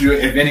mind you,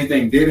 if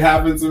anything did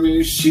happen to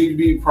me, she'd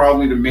be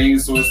probably the main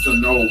source to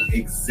know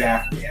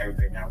exactly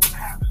everything that would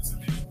happen to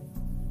me.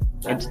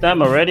 It's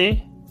time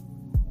already.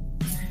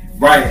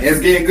 Right, it's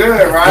getting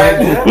good, right?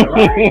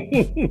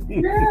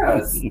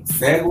 Yes.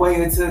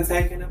 Segue into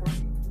taking a break.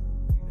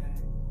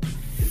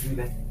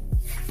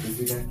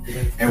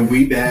 And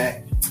we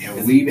back.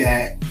 And we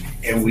back.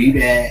 And we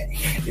back.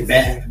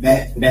 Back.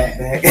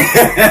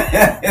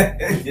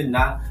 You're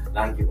not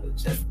giving a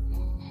chest.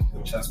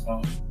 Chest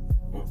bump.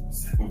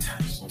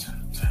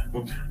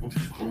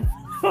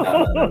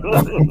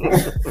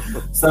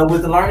 So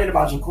with learning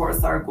about your core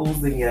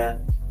circles and your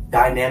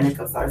dynamic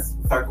of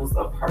circles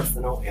of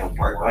personal and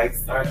work-life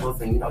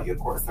circles, and your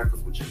core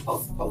circles with your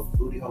close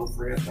booty hole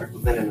friend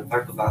circles, and then the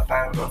circles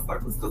outside of those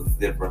circles, because it's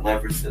different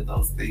levels to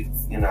those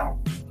things.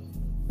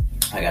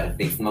 I gotta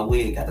fix my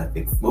wig.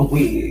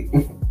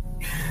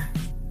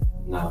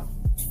 No,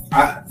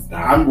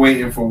 I'm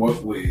waiting for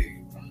what wig.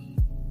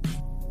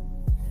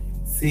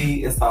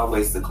 See, it's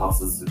always the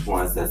closest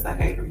ones that's a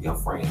hater, your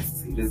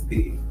friends. See this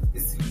big.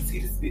 See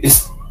this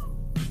bitch.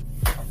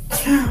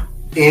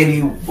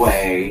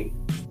 Anyway,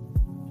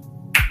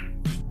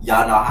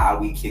 y'all know how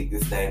we kick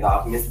this thing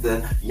off.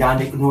 Mr.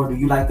 Yannick Noor, do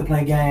you like to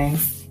play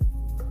games?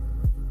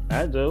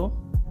 I do.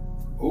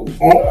 Ooh.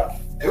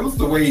 It was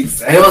the way he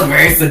said it. It was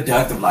very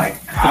seductive, like,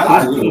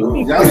 I do.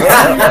 Meet me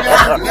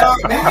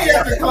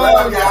at the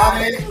club, y'all.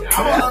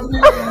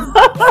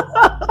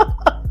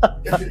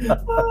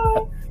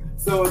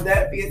 So with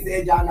that being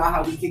said, y'all know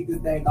how we kick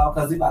this thing off,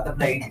 because we about to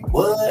play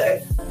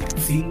what?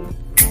 Tea,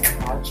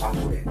 hot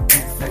chocolate,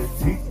 say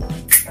tea,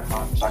 and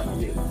hot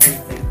chocolate, say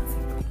tea,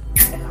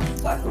 and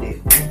hot chocolate,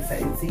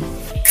 say tea,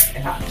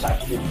 and hot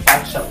chocolate,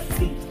 hot chocolate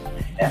tea,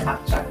 and hot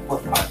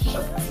chocolate, hot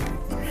chocolate tea,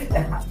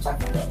 and hot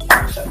chocolate,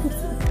 hot chocolate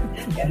tea,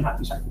 and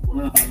hot chocolate,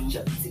 hot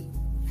chocolate tea,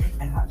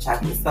 and hot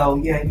chocolate. So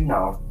yeah,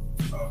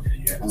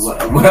 Okay, yes.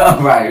 Well,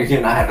 right, I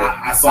had to.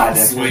 I saw the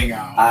swing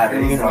out.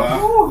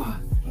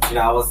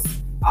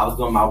 I was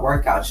doing my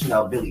workout,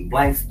 Billy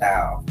Blank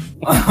style,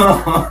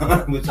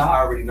 which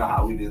I already know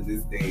how we do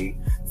this thing.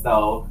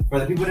 So for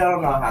the people that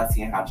don't know how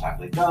tea and hot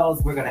chocolate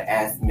goes, we're gonna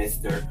ask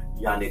Mr.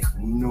 Yannick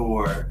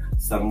Noor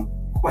some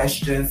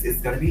questions. It's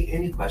gonna be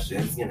any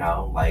questions,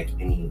 like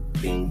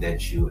anything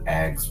that you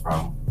ask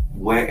from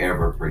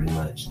wherever, pretty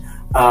much.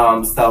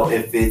 So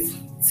if it's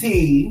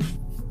tea,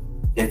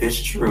 if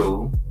it's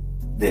true,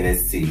 then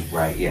it's tea,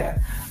 right? Yeah.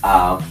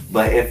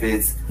 But if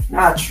it's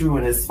not true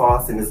and it's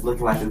false and it's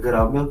looking like a good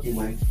old Milky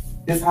Way,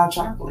 it's hot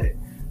chocolate.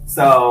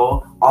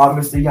 So all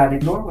Mr.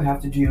 Yannick Noor will have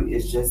to do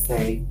is just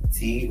say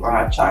tea or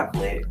hot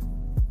chocolate,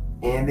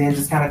 and then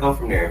just kind of go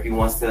from there. If he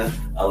wants to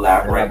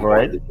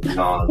elaborate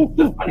on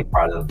the funny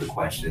part of the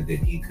question, then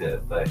he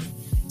could. But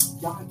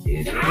y'all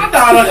kidding.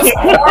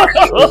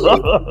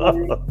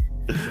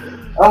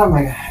 Oh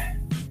my god.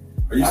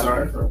 Are you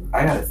sorry?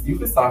 You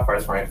can start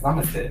first, Frank, because I'm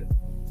gonna sit.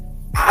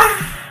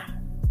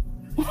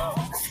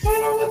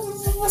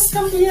 What's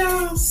gonna be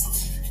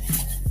asked?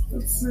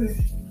 Let's see.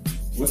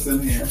 What's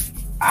in here?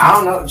 I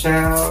don't know,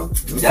 child.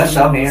 That's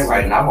your hand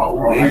right now. I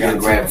want to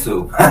grab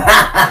two.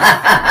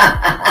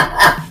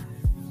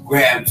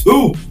 Grab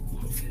two.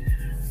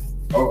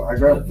 Oh, I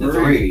grabbed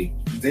three.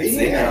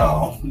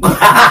 Damn.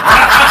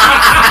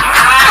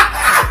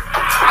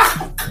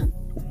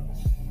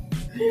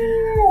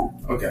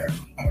 Okay.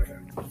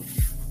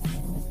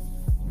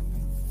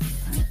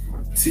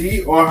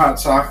 Tea or hot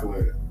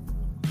chocolate?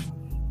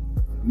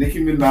 Nicki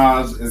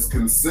Minaj is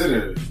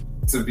considered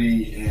to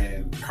be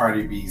in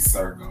Cardi B's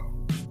circle.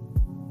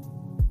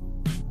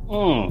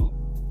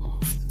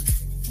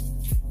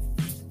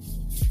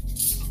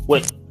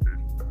 Wait.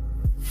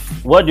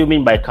 What do you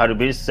mean by Cardi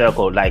B's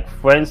circle? Like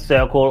friends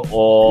circle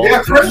or?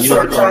 Yeah, friends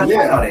circle.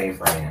 Yeah, no, they ain't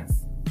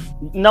friends.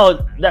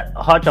 No, that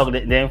hot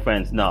chocolate, they ain't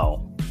friends.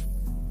 No.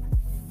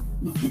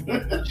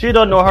 She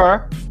don't know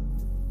her.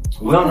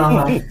 We don't know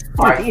her.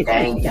 Alright,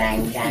 gang. I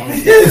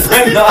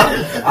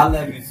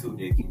love you too,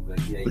 Dickie.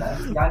 But yeah,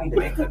 y'all need to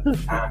make up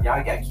this time.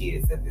 Y'all got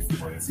kids at this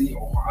point.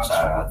 Shout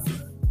out to.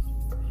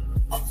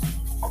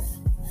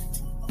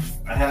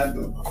 I had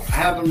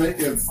to make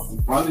it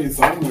funny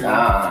somewhere.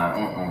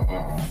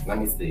 Let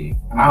me see.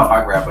 I hope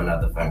I grab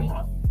another funny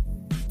one.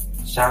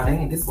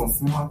 Charlene, this one's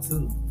small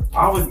too.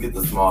 I always get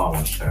the small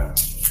ones, child.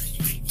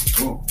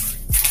 Cool.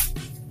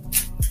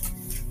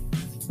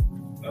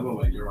 That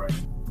looks like you're right.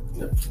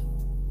 Yep.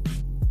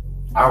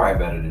 I write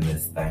better than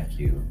this, thank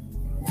you.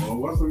 Well, it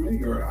wasn't me,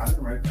 girl. I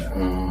didn't write that.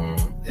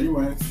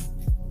 Anyways.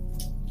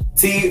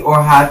 Tea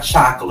or hot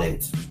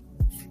chocolate?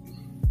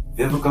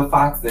 Vivica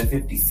Fox and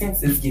 50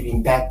 Cent is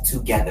getting back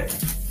together.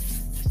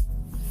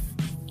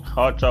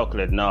 Hot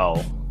chocolate,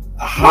 no.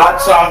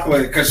 Hot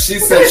chocolate, because she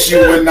said she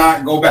would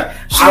not go back.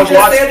 She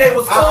said they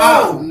was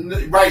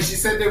cool. Right, she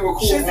said they were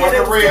cool. She on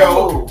said the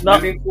real. cool.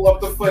 Let me pull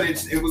up the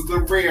footage. It was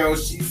the real.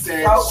 She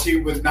said she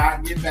would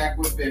not get back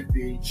with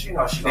 50. She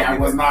that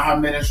was not her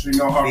ministry,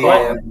 no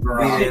her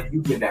girl.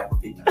 You get back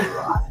with 50,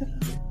 girl.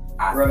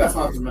 Bro, that's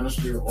not the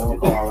ministry or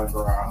calling,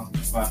 bro.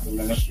 It's not the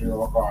ministry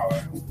or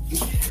calling.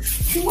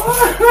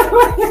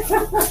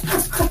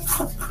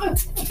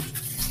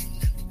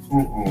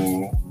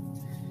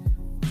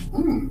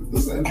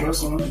 This is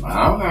interesting. Okay,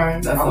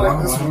 that's I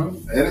like this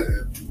one.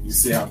 You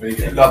see how big it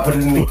is? You gotta put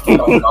it in the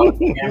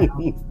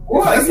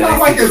Well, it's not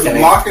like it's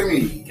blocking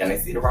me. Can they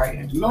see the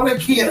writing? No, they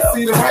can't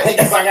see the writing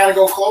because I gotta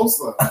go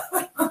closer.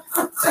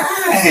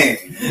 Dang.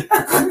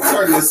 Let me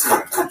turn this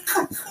way.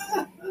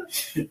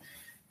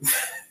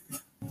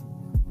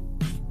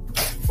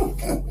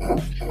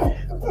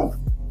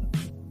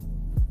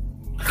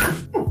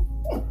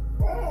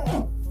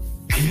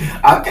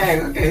 Okay,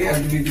 you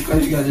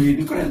gotta read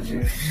the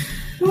question.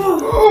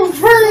 Oh,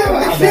 Fred,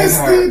 I can't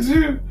stand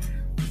you.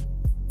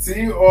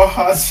 Tea or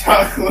hot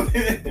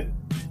chocolate?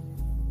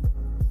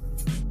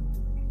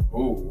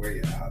 Oh,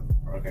 wait.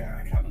 Okay,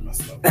 I kind of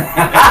messed up.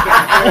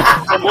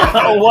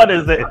 What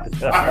is it?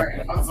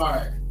 Sorry, I'm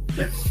sorry.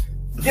 Get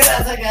it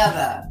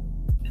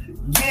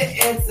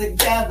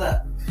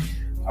together.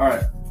 All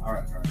right.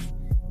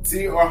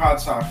 Tea or hot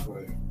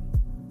chocolate?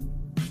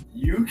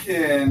 You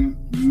can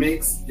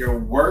mix your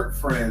work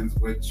friends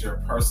with your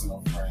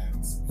personal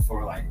friends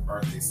for like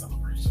birthday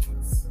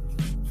celebrations.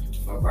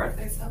 For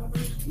birthday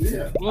celebration?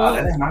 Yeah. Oh,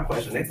 that ain't my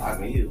question. They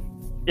talking to you.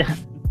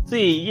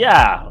 See,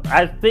 yeah,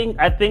 I think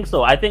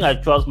so. I think I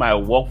trust my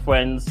work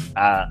friends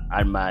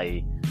and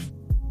my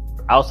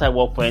outside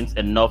work friends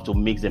enough to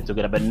mix them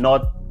together, but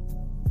not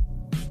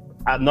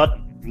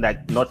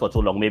for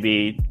too long.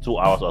 Maybe 2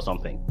 hours or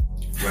something.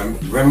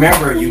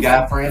 Remember, you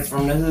got friends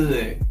from the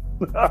hood.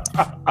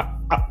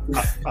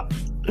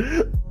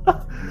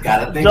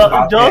 Gotta think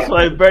about just that.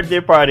 for a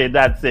birthday party.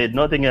 That's it.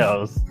 Nothing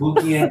else.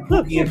 Pookie and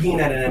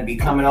Peanut and them be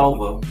coming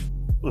over.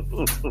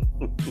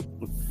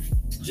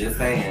 Just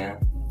saying.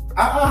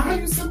 How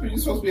you sipping? You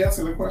supposed to be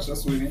asking the question,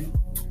 sweetie.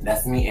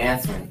 That's me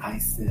answering. I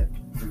sip.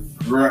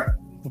 Right.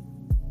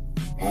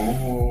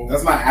 Oh.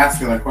 That's not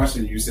asking a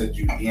question. You said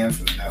you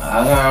answered.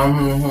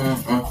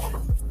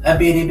 A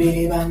bitty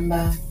bitty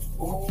bamba.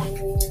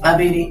 A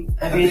bitty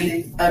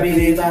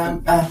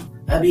bamba.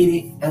 A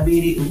bitty.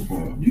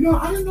 You know,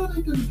 I didn't know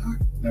they did.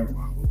 Never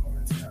mind. We'll go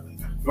into that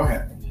later. Go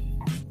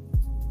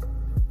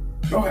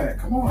ahead.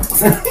 Come on. Ask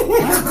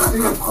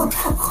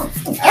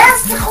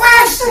the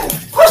question.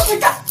 Push the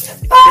guy.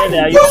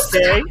 Are you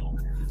okay?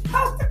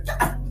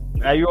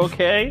 Are you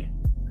okay?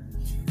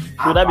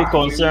 Should I be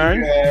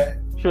concerned?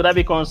 Should I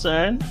be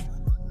concerned?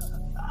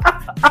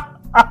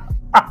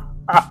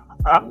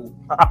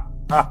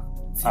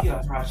 Tea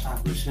or hot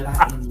chocolate? Should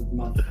I eat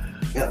my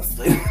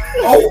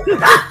Oh.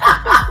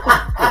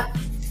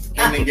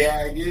 And the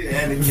gag,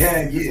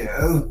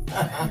 yeah.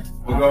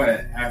 Well, go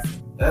ahead. Ask.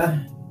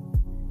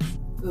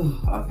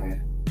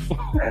 Okay. I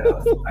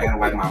gotta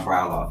wipe my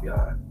brow off,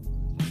 y'all.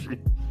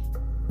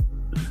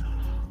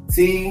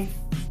 Tea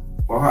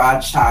or hot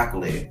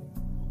chocolate?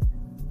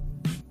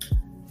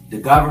 The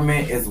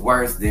government is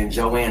worse than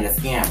Joanne the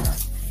scammer.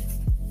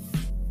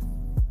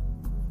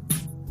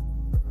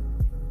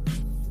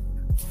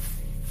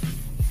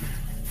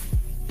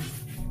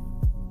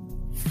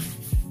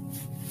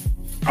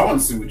 I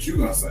want to see what you're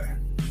gonna say.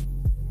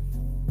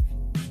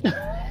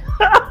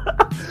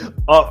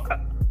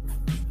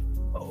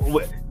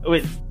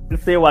 Wait.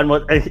 Say one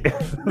more. Repeat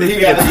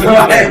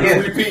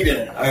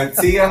it.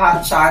 Tea or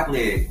hot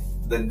chocolate?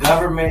 The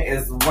government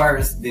is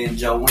worse than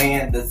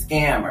Joanne the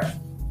scammer.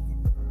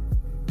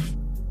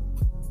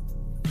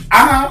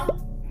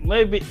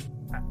 Maybe.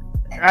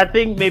 I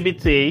think maybe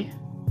tea.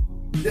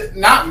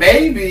 Not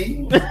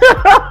maybe.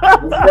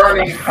 It's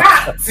burning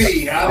hot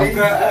tea.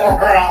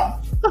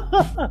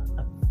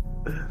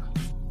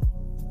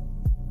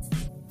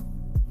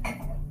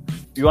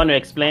 You want to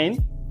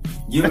explain?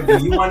 Do you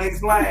want to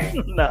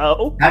explain?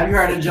 No. Have you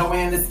heard of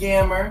Joanne the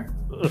scammer?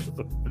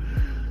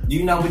 Do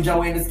you know what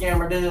Joanne the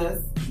scammer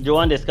does?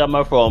 Joanne the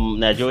scammer from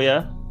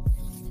Nigeria?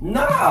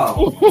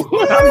 No.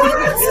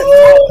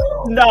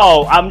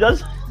 No, I'm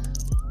just.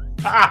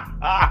 You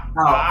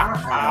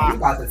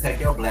about to take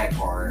your black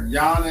card.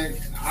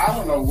 Yannick, I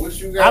don't know what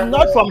you got. I'm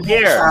not from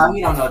here. We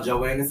don't know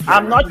Joanne the scammer.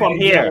 I'm not from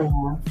here.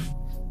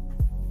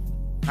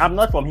 I'm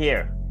not from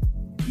here.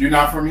 You're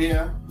not from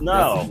here?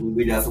 No.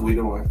 That's what we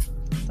doing.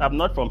 I'm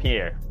not from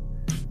here.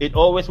 It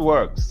always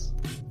works.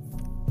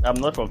 I'm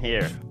not from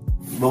here.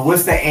 But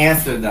what's the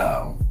answer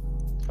though?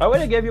 I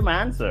already gave you my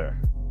answer.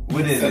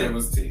 What is it? It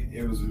was tea.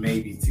 It was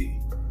maybe tea.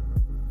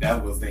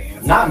 That was the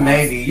answer. Not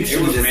maybe. You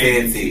should have just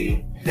said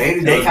tea.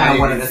 They kind of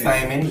wanted the tea.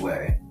 same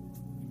anyway.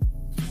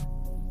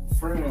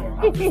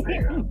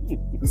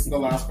 This is the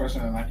last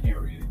question and I can't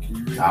read it. Can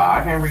you read it?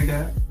 I can't read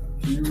that.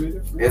 Can you read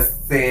it? It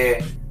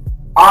said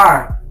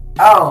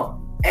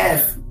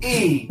ROSE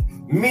me.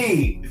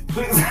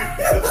 Please.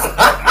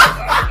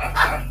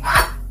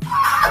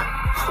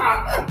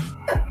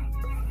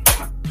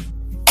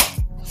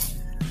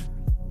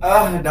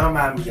 Don't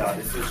mind me, y'all.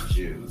 This is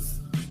juice.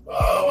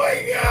 Oh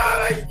my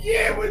god, I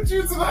can't with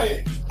you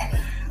tonight.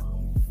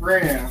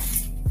 Ram.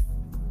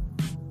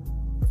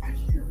 I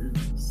can't read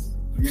this.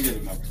 Let me get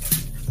another.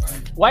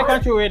 Why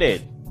can't you read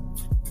it?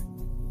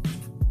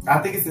 I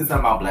think it said something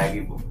about black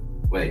people.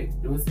 Wait,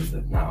 do it say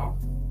something? No.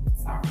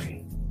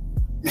 Sorry.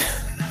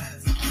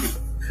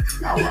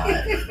 I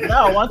lied.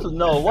 Now I want to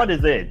know, what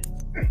is it?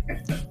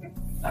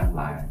 I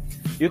lied.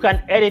 You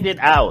can edit it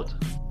out.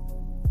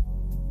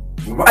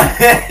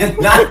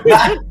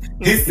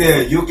 He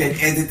said you can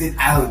edit it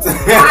out.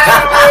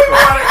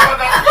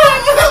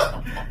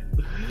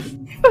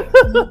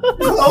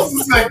 Close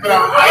the segment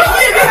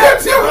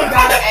out. You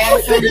gotta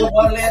answer the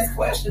one last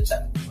question.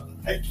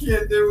 I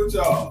can't deal with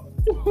y'all.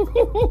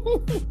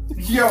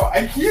 Yo,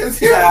 I can't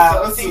deal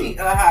Child, with tea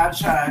y'all. or hot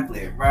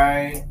chocolate,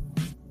 right?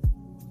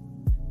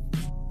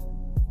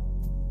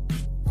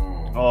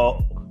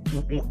 Oh,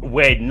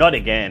 wait, not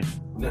again.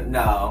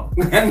 No.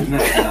 No,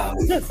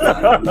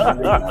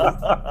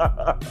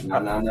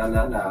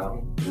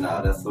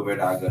 that's what we're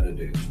not gonna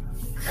do.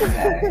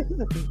 Okay.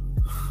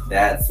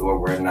 That's what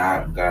we're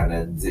not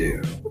gonna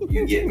do.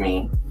 You get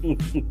me?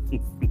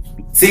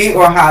 Tea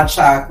or hot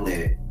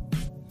chocolate?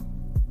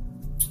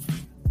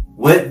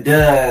 What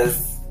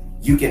does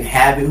you can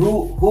have it?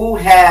 Who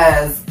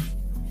has?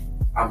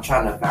 I'm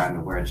trying to find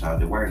the word, y'all.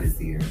 The word is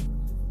here.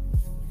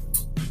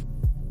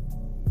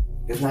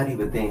 It's not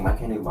even thing. I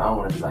don't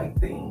want to be like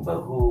thing,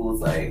 but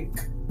whose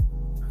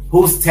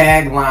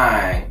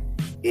tagline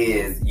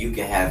is "You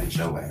can have it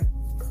your way"?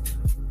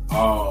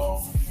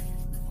 Oh,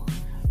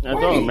 I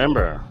don't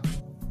remember.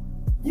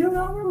 You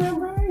don't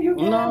remember? You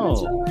can have it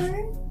your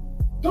way.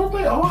 don't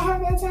they all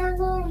have that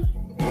tagline?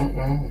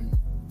 Mm-mm.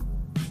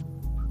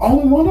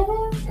 Only one of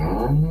them?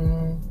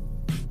 Mm-hmm.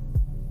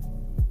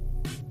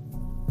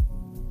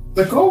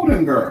 The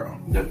Golden Girl.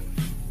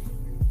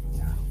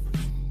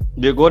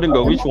 The Golden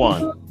Girl, which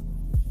one?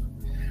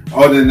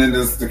 Oh, then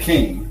it's the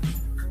King.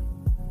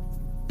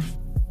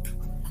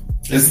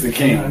 It's the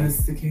King.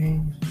 It's the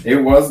king. It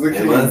was the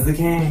King. It was the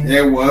king.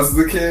 It was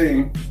the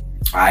King.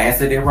 I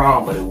answered it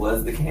wrong, but it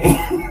was the king.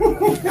 I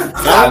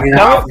mean,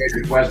 I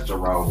answered the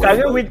question wrong. Can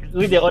you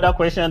read the other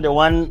question, the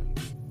one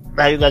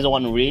that you guys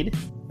want to read?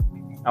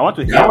 I want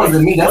to hear That it.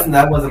 wasn't me.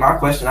 That wasn't my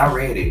question. I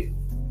read it.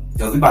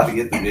 Because we about to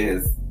get through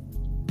this.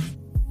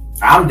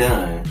 I'm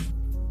done.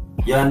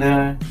 You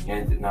done?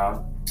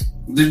 No.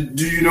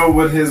 Do you know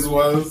what his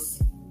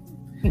was?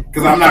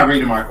 Because I'm not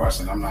reading my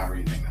question. I'm not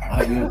reading that.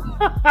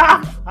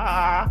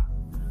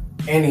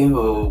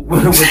 Anywho,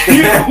 with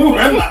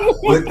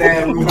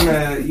that,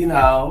 we're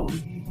gonna,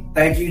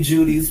 thank you,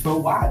 Judy's,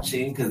 for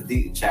watching. Because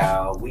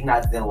child, we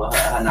not dealing with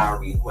her not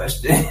reading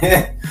question.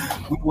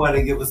 We want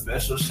to give a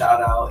special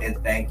shout out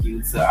and thank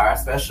you to our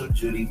special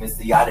Judy,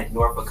 Mr. Yannick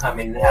Noor, for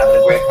coming and having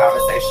a great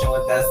conversation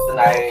with us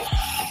tonight.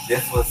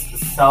 This was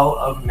so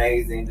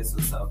amazing. This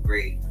was so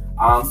great.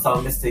 So,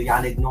 Mr.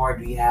 Yannick Noor,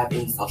 do you have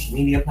any social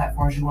media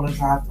platforms you want to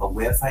drop? A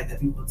website that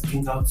people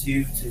can go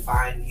to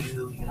find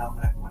you?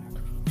 Whatever.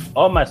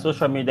 All my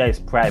social media is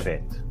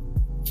private.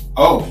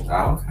 Oh,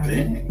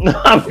 Okay. dang.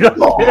 I'm just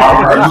Look,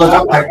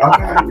 I'm like,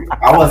 okay.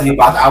 I wasn't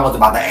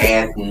about to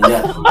ask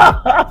nothing.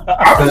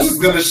 I was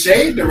just gonna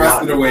shade the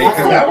rest of the way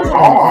because that was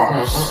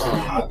hard.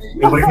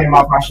 It would have came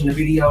out watching the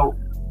video,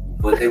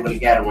 but they would have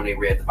got it when they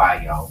read the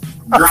bio.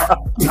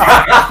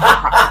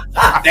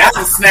 That's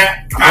a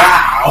snap.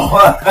 Wow.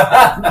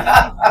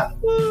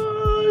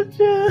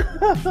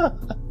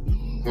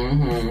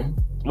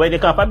 Well, they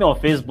can find me on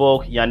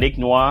Facebook, Yannick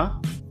Noir,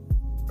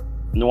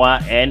 Noir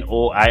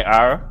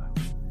Noir,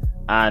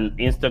 and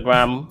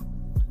Instagram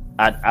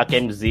at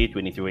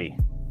AKEMZ23.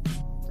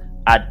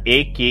 At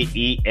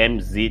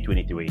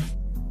AKEMZ23.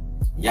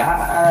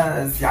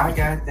 Yes, y'all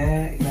got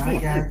that. Y'all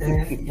got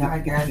that. Y'all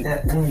got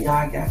that.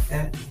 Y'all got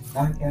that.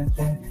 Y'all got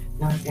that.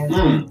 Y'all got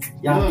that.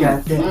 Y'all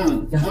got that.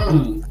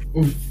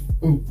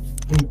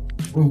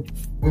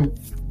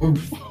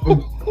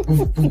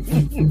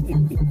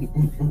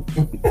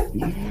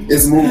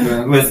 It's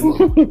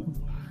moving.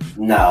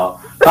 No.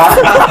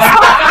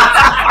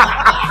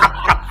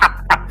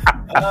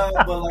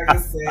 But like I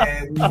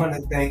said, we want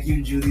to thank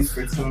you, Judy's,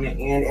 for tuning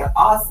in. And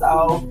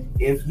also,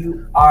 if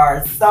you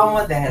are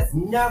someone that has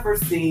never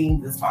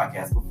seen this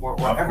podcast before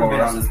or ever been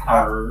on this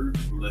heard,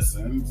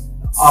 listened,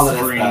 all of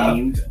that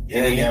streamed, stuff,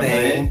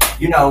 anything,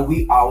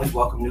 we always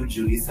welcome new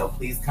Judys. So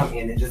please come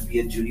in and just be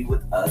a Judy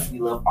with us. We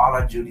love all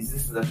our Judys.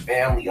 This is a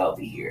family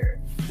over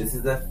here. This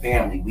is a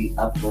family. We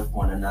uplift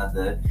one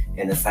another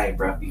in the same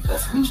breath. We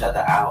cuss each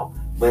other out.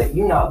 But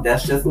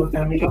that's just what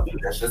family do.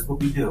 That's just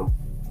what we do.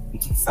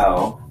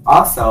 So,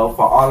 also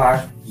for all our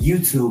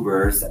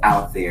YouTubers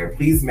out there,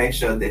 please make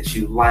sure that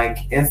you like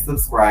and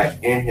subscribe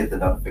and hit the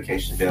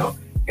notification bell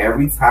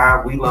every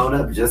time we load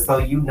up, just so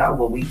you know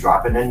when we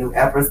dropping a new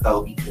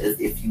episode. Because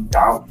if you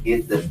don't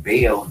hit the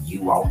bell,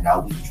 you won't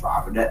know we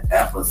dropping the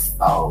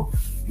episode.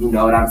 You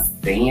know what I'm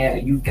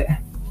saying?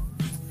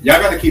 Y'all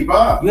got to keep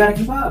up. You got to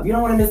keep up. You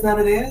don't want to miss none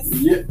of this.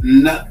 Yeah,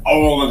 not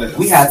all of this.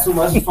 We had too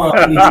much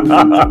fun.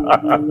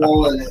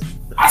 all of it.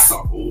 I saw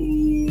all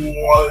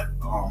of it.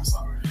 Oh, I'm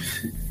sorry.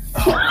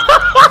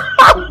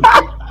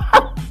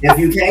 If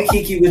you can't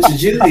kiki with your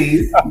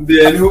Judies,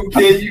 then who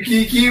can you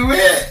kiki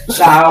with?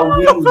 Child,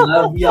 we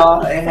love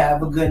y'all and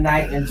have a good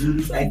night. And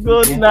Judy, thank you.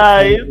 Good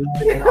night.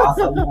 And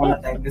also, we want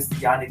to thank Mr.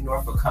 Yannick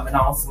North for coming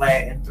on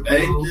Slat through.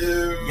 Thank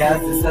you.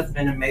 Yes, this has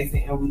been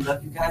amazing, and we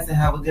love you guys and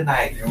have a good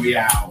night. And we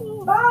out.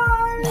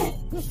 Bye.